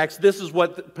truth or facts, this is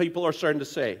what people are starting to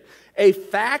say. A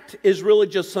fact is really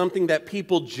just something that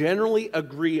people generally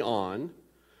agree on.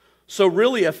 So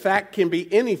really a fact can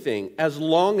be anything as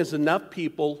long as enough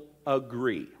people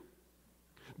agree.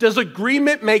 Does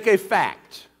agreement make a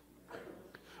fact?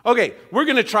 Okay, we're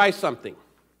going to try something.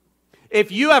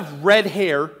 If you have red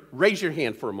hair, raise your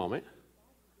hand for a moment.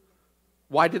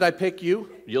 Why did I pick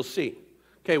you? You'll see.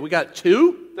 Okay, we got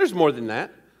 2. There's more than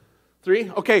that.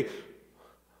 3. Okay.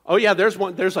 Oh, yeah, there's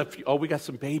one. There's a few. Oh, we got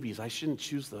some babies. I shouldn't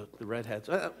choose the redheads.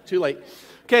 Too late.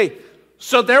 Okay.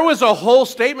 So there was a whole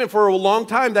statement for a long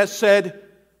time that said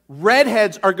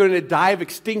redheads are going to die of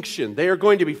extinction. They are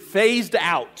going to be phased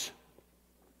out.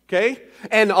 Okay?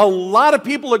 And a lot of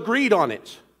people agreed on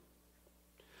it.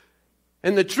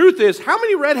 And the truth is, how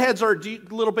many redheads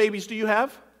little babies do you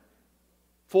have?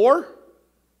 4?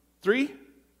 3?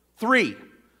 3.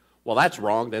 Well, that's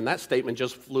wrong. Then that statement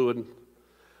just flew in.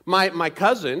 My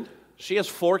cousin, she has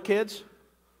 4 kids.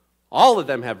 All of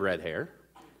them have red hair.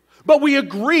 But we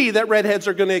agree that redheads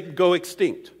are going to go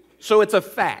extinct. So it's a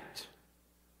fact.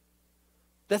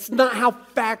 That's not how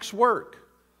facts work.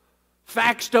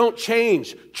 Facts don't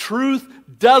change. Truth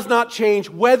does not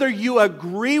change whether you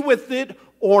agree with it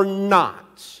or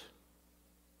not.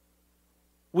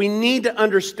 We need to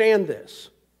understand this.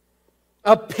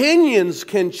 Opinions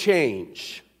can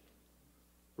change.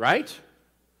 Right?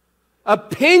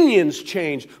 Opinions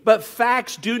change, but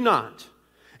facts do not.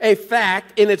 A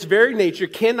fact, in its very nature,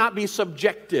 cannot be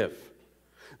subjective.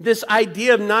 This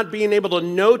idea of not being able to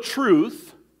know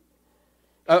truth,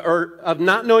 or of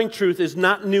not knowing truth, is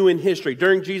not new in history.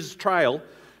 During Jesus' trial,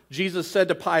 Jesus said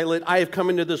to Pilate, I have come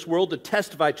into this world to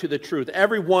testify to the truth.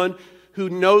 Everyone who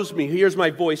knows me, who hears my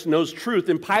voice, knows truth.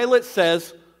 And Pilate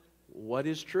says, what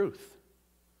is truth?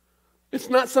 It's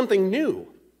not something new.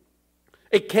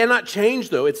 It cannot change,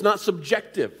 though. It's not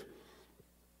subjective.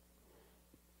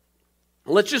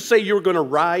 Let's just say you were going to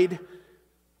ride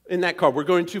in that car. We're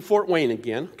going to Fort Wayne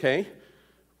again, okay?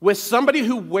 With somebody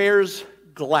who wears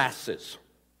glasses.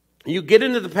 You get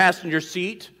into the passenger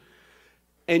seat,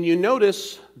 and you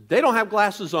notice they don't have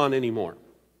glasses on anymore.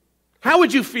 How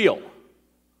would you feel?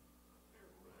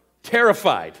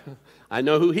 Terrified. I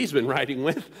know who he's been riding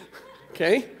with,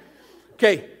 okay?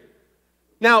 Okay.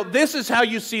 Now, this is how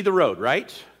you see the road,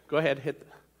 right? Go ahead, hit.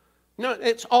 No,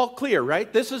 it's all clear,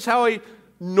 right? This is how a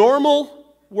normal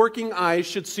working eyes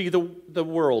should see the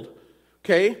world,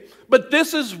 okay? But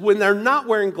this is when they're not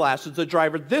wearing glasses, the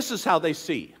driver, this is how they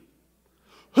see.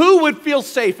 Who would feel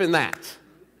safe in that?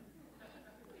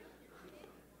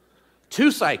 2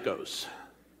 psychos.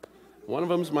 One of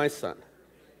them's my son.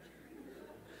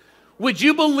 Would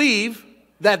you believe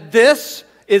that this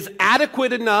is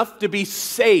adequate enough to be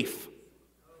safe?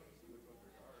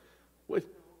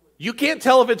 You can't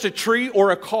tell if it's a tree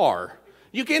or a car.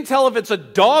 You can't tell if it's a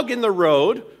dog in the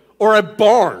road or a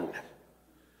barn.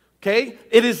 Okay?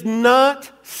 It is not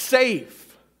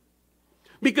safe.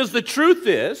 Because the truth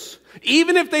is,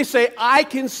 even if they say, I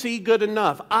can see good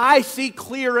enough, I see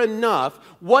clear enough,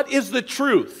 what is the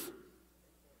truth?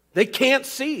 They can't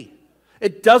see.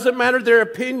 It doesn't matter their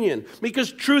opinion,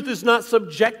 because truth is not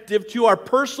subjective to our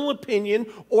personal opinion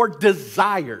or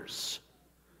desires.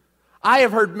 I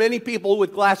have heard many people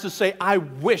with glasses say, I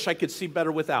wish I could see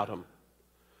better without them.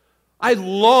 I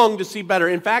long to see better.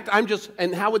 In fact,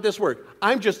 and how would this work?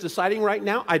 I'm just deciding right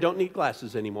now I don't need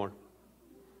glasses anymore.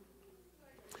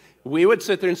 We would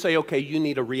sit there and say, okay, you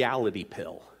need a reality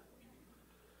pill.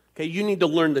 Okay, you need to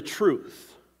learn the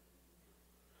truth.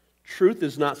 Truth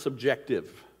is not subjective.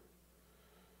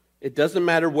 It doesn't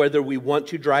matter whether we want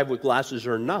to drive with glasses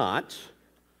or not.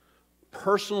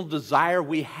 Personal desire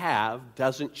we have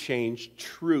doesn't change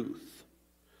truth.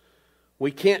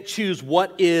 We can't choose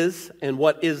what is and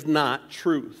what is not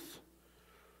truth.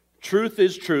 Truth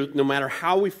is truth no matter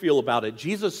how we feel about it.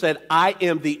 Jesus said, I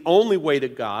am the only way to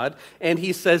God, and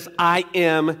he says, I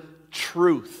am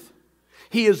truth.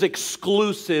 He is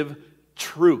exclusive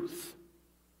truth.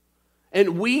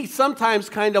 And we sometimes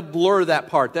kind of blur that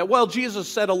part, that, well,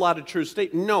 Jesus said a lot of truth.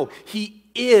 No, he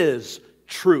is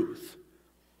truth.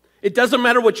 It doesn't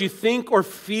matter what you think or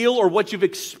feel or what you've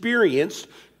experienced.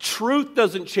 Truth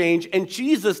doesn't change, and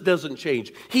Jesus doesn't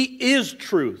change. He is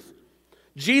truth.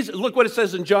 Jesus, look what it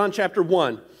says in John chapter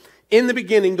 1. In the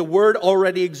beginning, the Word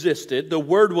already existed. The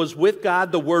Word was with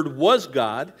God. The Word was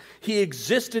God. He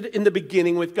existed in the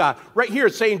beginning with God. Right here,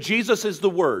 it's saying Jesus is the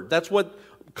Word. That's what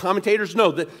commentators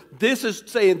know. That this is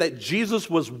saying that Jesus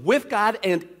was with God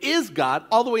and is God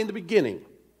all the way in the beginning.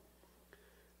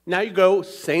 Now you go,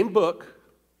 same book,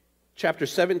 chapter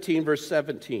 17, verse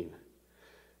 17.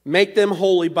 Make them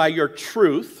holy by your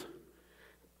truth.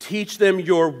 Teach them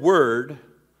your word,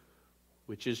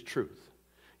 which is truth.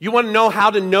 You want to know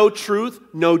how to know truth?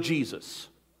 Know Jesus.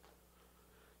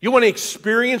 You want to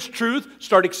experience truth?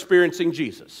 Start experiencing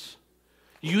Jesus.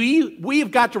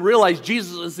 We've got to realize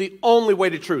Jesus is the only way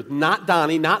to truth. Not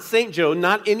Donnie, not St. Joe,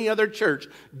 not any other church.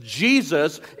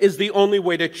 Jesus is the only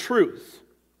way to truth.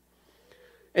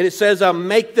 And it says,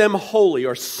 make them holy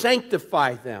or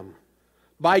sanctify them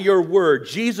by your word.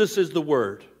 Jesus is the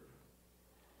word.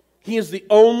 He is the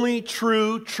only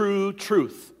true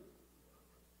truth.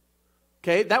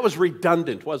 Okay, that was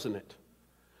redundant, wasn't it?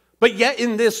 But yet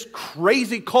in this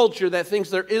crazy culture that thinks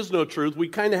there is no truth, we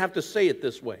kind of have to say it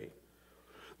this way.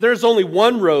 There's only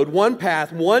one road, one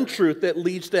path, one truth that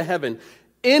leads to heaven.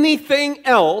 Anything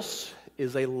else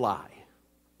is a lie,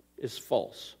 is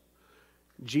false.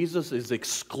 Jesus is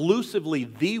exclusively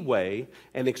the way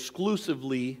and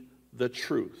exclusively the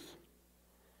truth.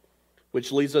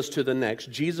 Which leads us to the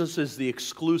next. Jesus is the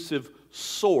exclusive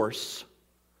source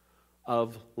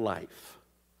of life.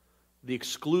 The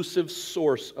exclusive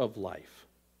source of life.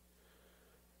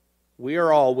 We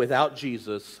are all, without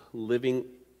Jesus, living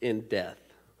in death.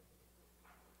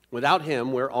 Without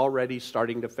him, we're already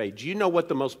starting to fade. Do you know what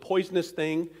the most poisonous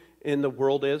thing in the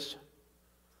world is?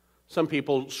 Some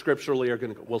people scripturally are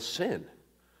going to go, well, sin.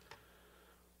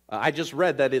 I just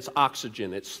read that it's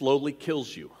oxygen. It slowly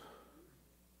kills you.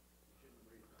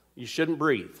 You shouldn't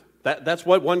breathe. That's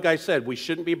what one guy said. We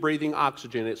shouldn't be breathing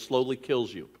oxygen. It slowly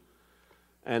kills you.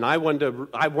 And I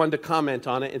wanted to comment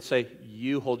on it and say,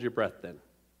 you hold your breath then.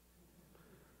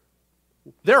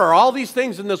 There are all these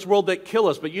things in this world that kill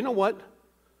us, but you know what?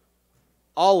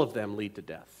 All of them lead to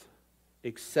death,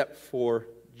 except for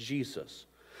Jesus.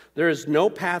 There is no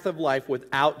path of life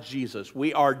without Jesus.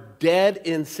 We are dead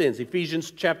in sins.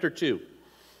 Ephesians chapter 2.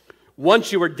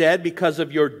 Once you were dead because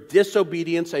of your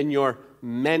disobedience and your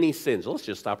many sins. Let's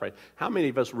just stop right. How many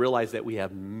of us realize that we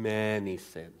have many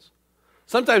sins?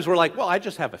 Sometimes we're like, well, I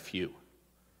just have a few.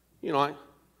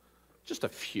 Just a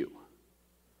few.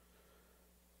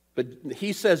 But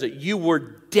he says that you were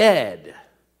dead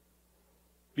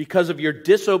because of your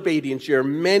disobedience, your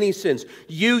many sins.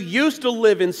 You used to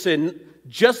live in sin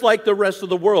just like the rest of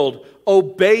the world,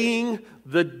 obeying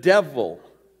the devil,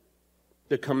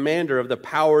 the commander of the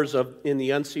powers in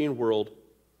the unseen world.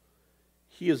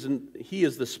 He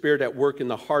is the spirit at work in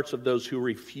the hearts of those who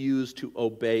refuse to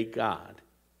obey God.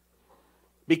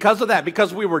 Because of that,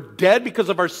 because we were dead because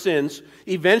of our sins,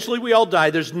 eventually we all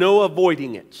die. There's no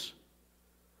avoiding it.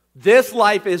 This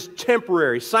life is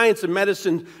temporary. Science and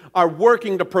medicine are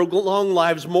working to prolong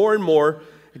lives more and more,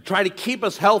 try to keep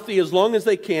us healthy as long as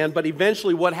they can, but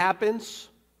eventually what happens?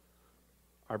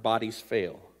 Our bodies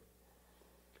fail.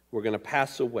 We're going to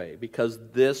pass away because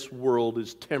this world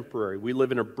is temporary. We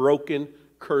live in a broken,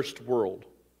 cursed world.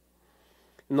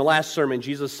 In the last sermon,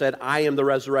 Jesus said, I am the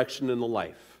resurrection and the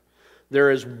life.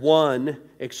 There is one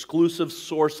exclusive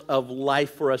source of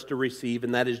life for us to receive,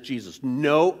 and that is Jesus.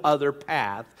 No other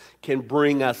path can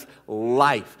bring us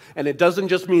life. And it doesn't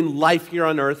just mean life here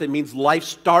on earth. It means life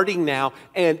starting now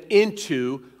and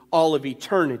into all of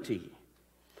eternity.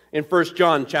 In 1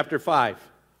 John chapter 5,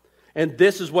 and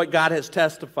this is what God has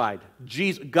testified.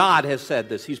 God has said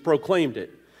this. He's proclaimed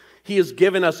it. He has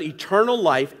given us eternal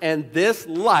life, and this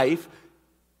life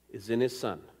is in His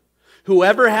Son.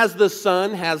 Whoever has the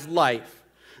Son has life.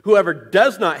 Whoever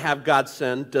does not have God's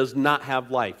Son does not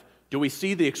have life. Do we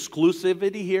see the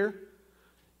exclusivity here?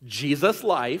 Jesus'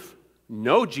 life,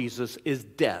 no Jesus is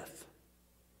death.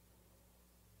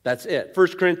 That's it.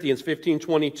 1 Corinthians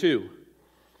 15:22.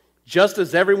 Just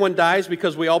as everyone dies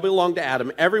because we all belong to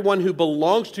Adam, everyone who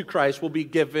belongs to Christ will be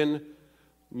given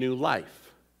new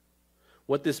life.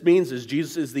 What this means is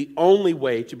Jesus is the only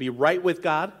way to be right with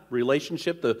God,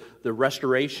 relationship, the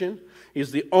restoration.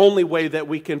 He's the only way that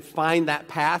we can find that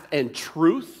path and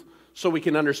truth so we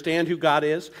can understand who God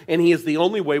is. And He is the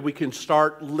only way we can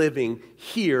start living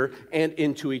here and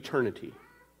into eternity.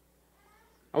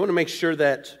 I want to make sure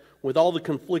that with all the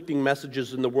conflicting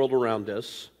messages in the world around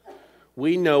us,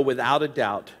 we know without a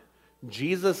doubt,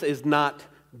 Jesus is not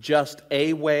just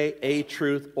a way, a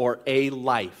truth, or a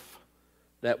life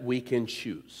that we can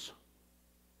choose.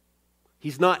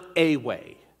 He's not a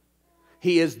way.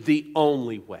 He is the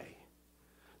only way.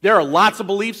 There are lots of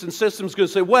beliefs and systems going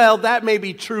to say, well, that may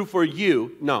be true for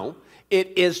you. No,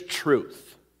 it is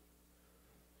truth.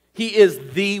 He is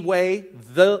the way,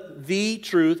 the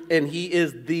truth, and He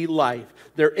is the life.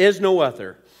 There is no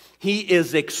other. He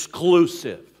is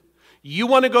exclusive. You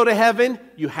want to go to heaven,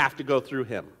 you have to go through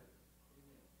Him.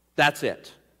 That's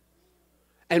it.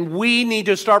 And we need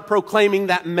to start proclaiming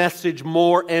that message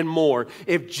more and more.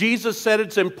 If Jesus said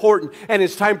it's important, and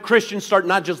it's time Christians start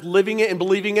not just living it and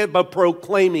believing it, but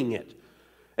proclaiming it.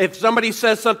 If somebody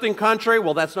says something contrary,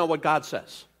 well, that's not what God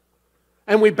says.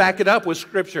 And we back it up with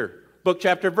Scripture, book,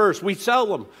 chapter, verse. We tell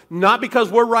them, not because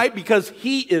we're right, because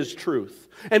He is truth.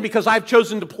 And because I've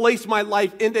chosen to place my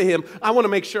life into Him, I want to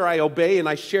make sure I obey and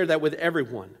I share that with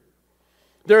everyone.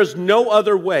 There is no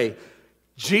other way.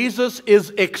 Jesus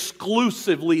is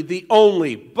exclusively the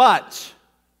only, but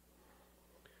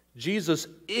Jesus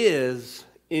is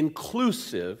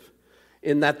inclusive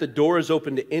in that the door is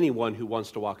open to anyone who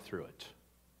wants to walk through it.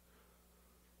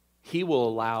 He will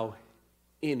allow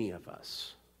any of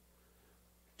us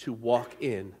to walk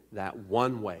in that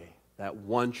one way, that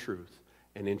one truth,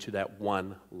 and into that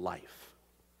one life.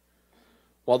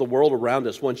 While the world around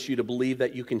us wants you to believe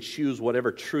that you can choose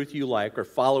whatever truth you like or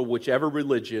follow whichever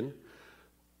religion,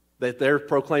 that they're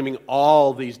proclaiming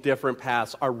all these different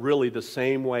paths are really the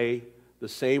same way, the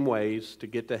same ways to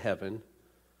get to heaven.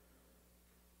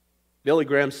 Billy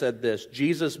Graham said this: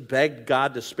 Jesus begged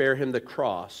God to spare Him the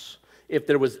cross if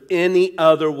there was any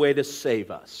other way to save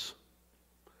us.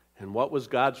 And what was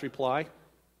God's reply?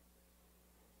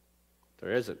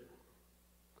 There isn't.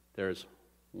 There's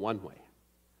one way.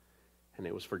 And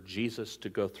it was for Jesus to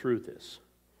go through this.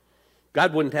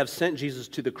 God wouldn't have sent Jesus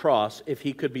to the cross if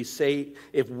we could be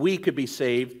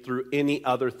saved through any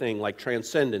other thing like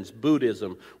transcendence,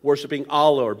 Buddhism, worshiping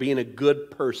Allah, or being a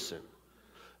good person.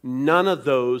 None of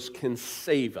those can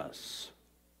save us.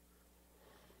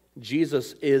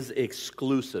 Jesus is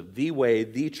exclusive, the way,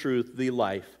 the truth, the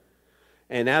life.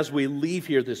 And as we leave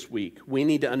here this week, we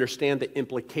need to understand the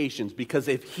implications, because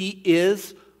if He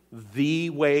is the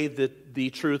way, the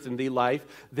truth, and the life,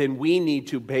 then we need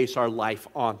to base our life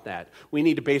on that. We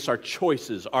need to base our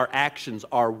choices, our actions,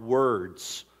 our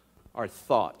words, our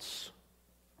thoughts.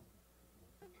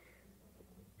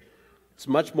 It's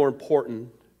much more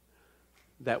important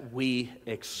that we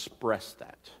express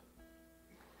that.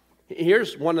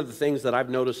 Here's one of the things that I've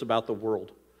noticed about the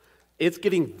world. It's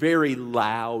getting very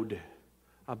loud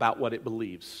about what it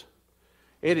believes.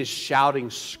 It is shouting,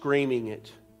 screaming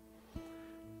it.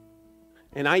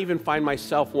 And I even find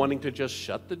myself wanting to just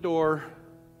shut the door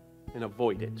and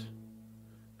avoid it,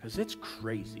 because it's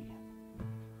crazy.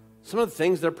 Some of the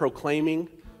things they're proclaiming,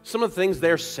 some of the things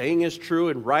they're saying is true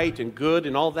and right and good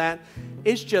and all that,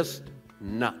 it's just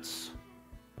nuts.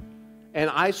 And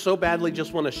I so badly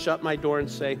just want to shut my door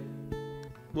and say,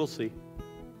 we'll see.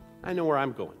 I know where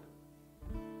I'm going.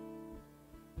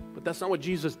 But that's not what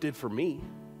Jesus did for me.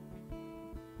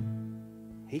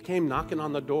 He came knocking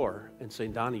on the door and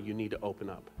saying, Donnie, you need to open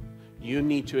up. You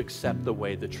need to accept the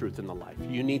way, the truth, and the life.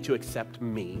 You need to accept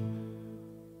me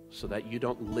so that you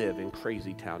don't live in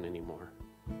crazy town anymore.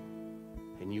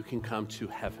 And you can come to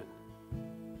heaven.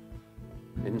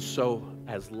 And so,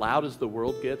 as loud as the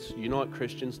world gets, you know what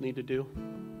Christians need to do?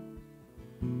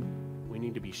 We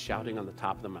need to be shouting on the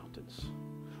top of the mountains.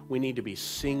 We need to be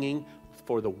singing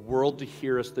for the world to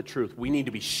hear us the truth. We need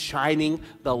to be shining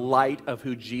the light of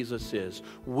who Jesus is.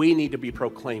 We need to be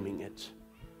proclaiming it.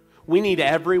 We need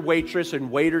every waitress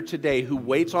and waiter today who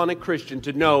waits on a Christian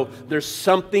to know there's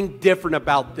something different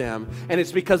about them, and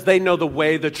it's because they know the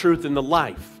way, the truth, and the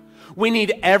life. We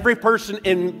need every person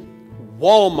in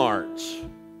Walmart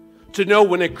to know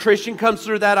when a Christian comes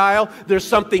through that aisle, there's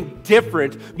something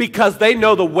different because they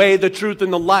know the way, the truth,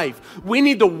 and the life. We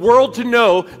need the world to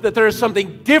know that there is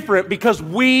something different because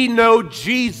we know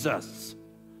Jesus.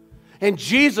 And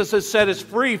Jesus has set us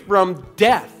free from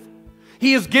death.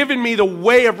 He has given me the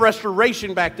way of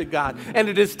restoration back to God. And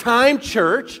it is time,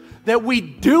 church, that we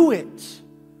do it.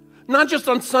 Not just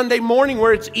on Sunday morning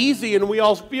where it's easy and we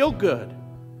all feel good.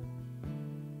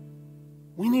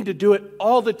 We need to do it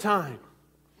all the time.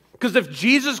 Because if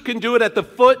Jesus can do it at the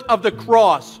foot of the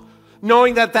cross,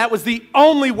 knowing that that was the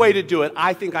only way to do it,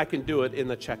 I think I can do it in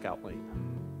the checkout lane.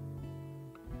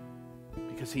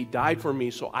 Because he died for me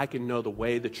so I can know the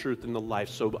way, the truth, and the life,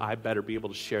 so I better be able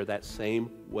to share that same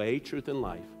way, truth, and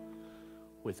life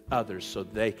with others so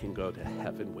they can go to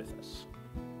heaven with us.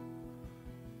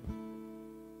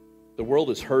 The world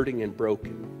is hurting and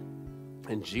broken,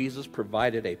 and Jesus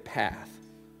provided a path.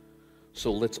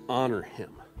 So let's honor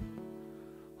him.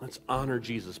 Let's honor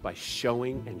Jesus by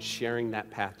showing and sharing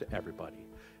that path to everybody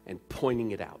and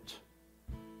pointing it out.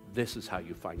 This is how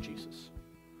you find Jesus.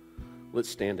 Let's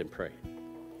stand and pray.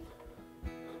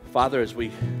 Father, as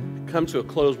we come to a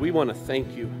close, we want to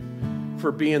thank you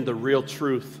for being the real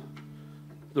truth,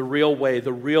 the real way,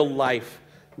 the real life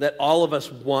that all of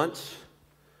us want,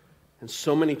 and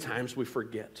so many times we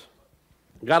forget.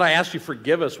 God, I ask you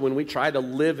forgive us when we try to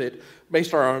live it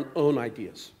based on our own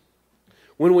ideas.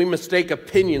 When we mistake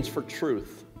opinions for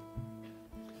truth.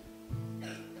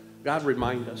 God,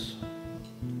 remind us.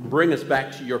 Bring us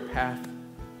back to your path.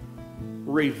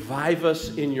 Revive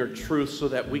us in your truth so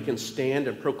that we can stand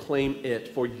and proclaim it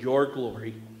for your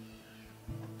glory,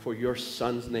 for your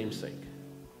Son's namesake.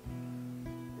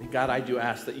 And God, I do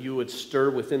ask that you would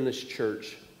stir within this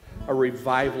church a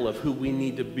revival of who we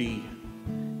need to be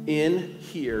in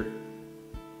here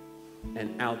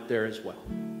and out there as well.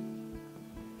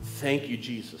 Thank you,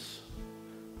 Jesus.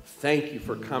 Thank you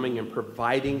for coming and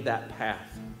providing that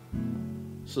path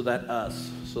so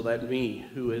that me,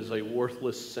 who is a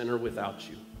worthless sinner without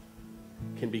you,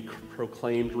 can be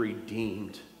proclaimed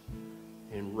redeemed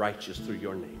and righteous through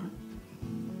your name.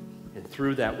 And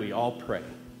through that we all pray.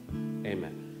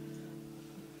 Amen.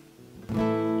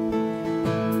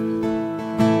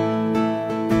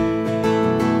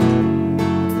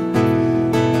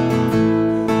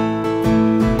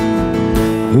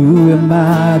 Who am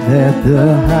I that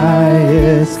the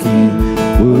highest King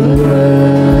would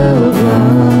welcome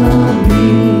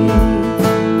me?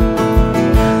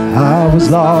 I was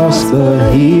lost,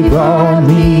 but he brought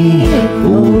me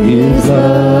oh, his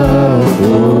love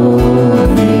for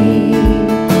me.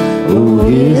 Oh,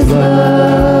 his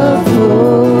love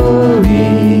for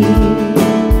me.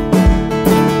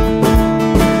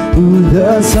 Who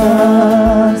the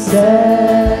Son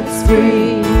sets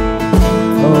free,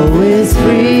 oh, is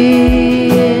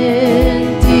free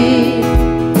indeed.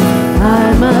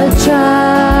 I'm a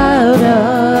child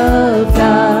of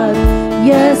God,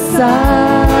 yes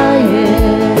I am.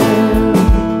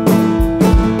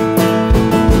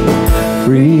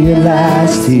 Free at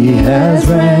last he has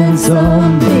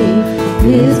ransomed me,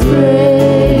 his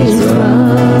grace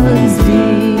runs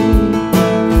deep.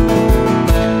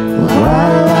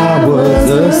 While I was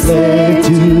a slave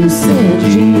to sin,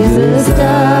 Jesus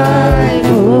died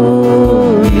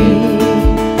for me.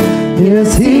 Yes,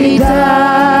 he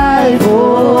died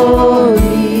for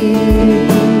me.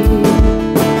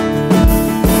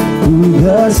 Who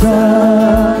the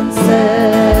Son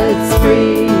sets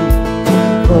free,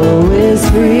 oh, is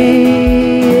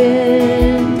free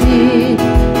indeed.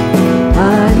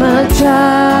 I'm a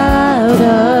child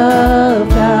of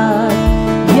God,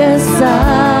 yes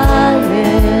I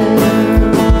am.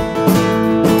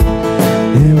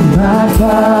 In my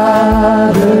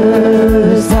Father's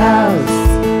house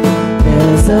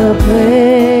there's a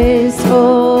place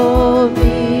for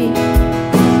me.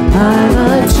 I'm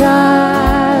a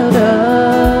child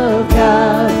of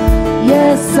God,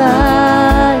 yes I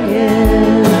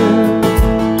am.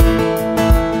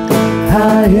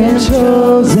 I am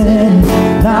chosen,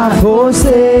 not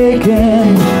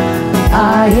forsaken.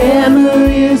 I am who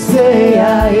you say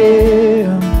I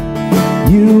am.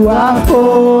 You are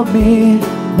for me,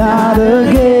 not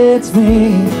against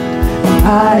me.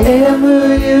 I am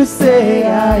who you say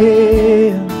I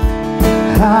am.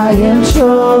 I am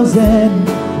chosen,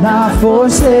 not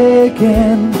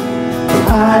forsaken.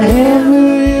 I am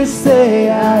who you say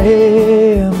I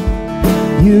am.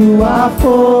 You are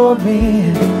for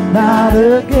me, not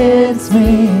against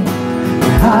me.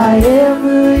 I am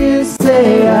who you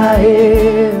say I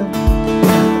am.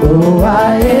 Oh,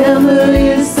 I am who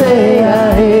you say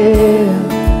I am.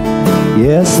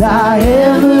 Yes, I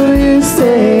am who you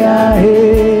say I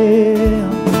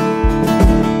am.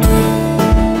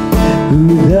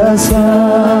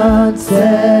 Son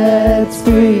sets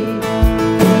free.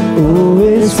 Oh,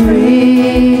 it's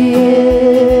free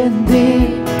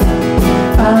indeed.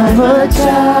 I'm a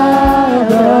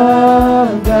child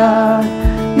of God.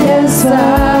 Yes,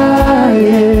 I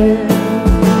am.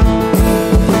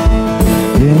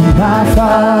 In my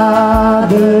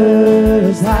Father's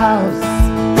house,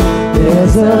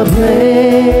 there's a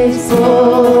place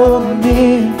for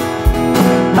me.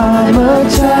 I'm a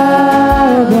child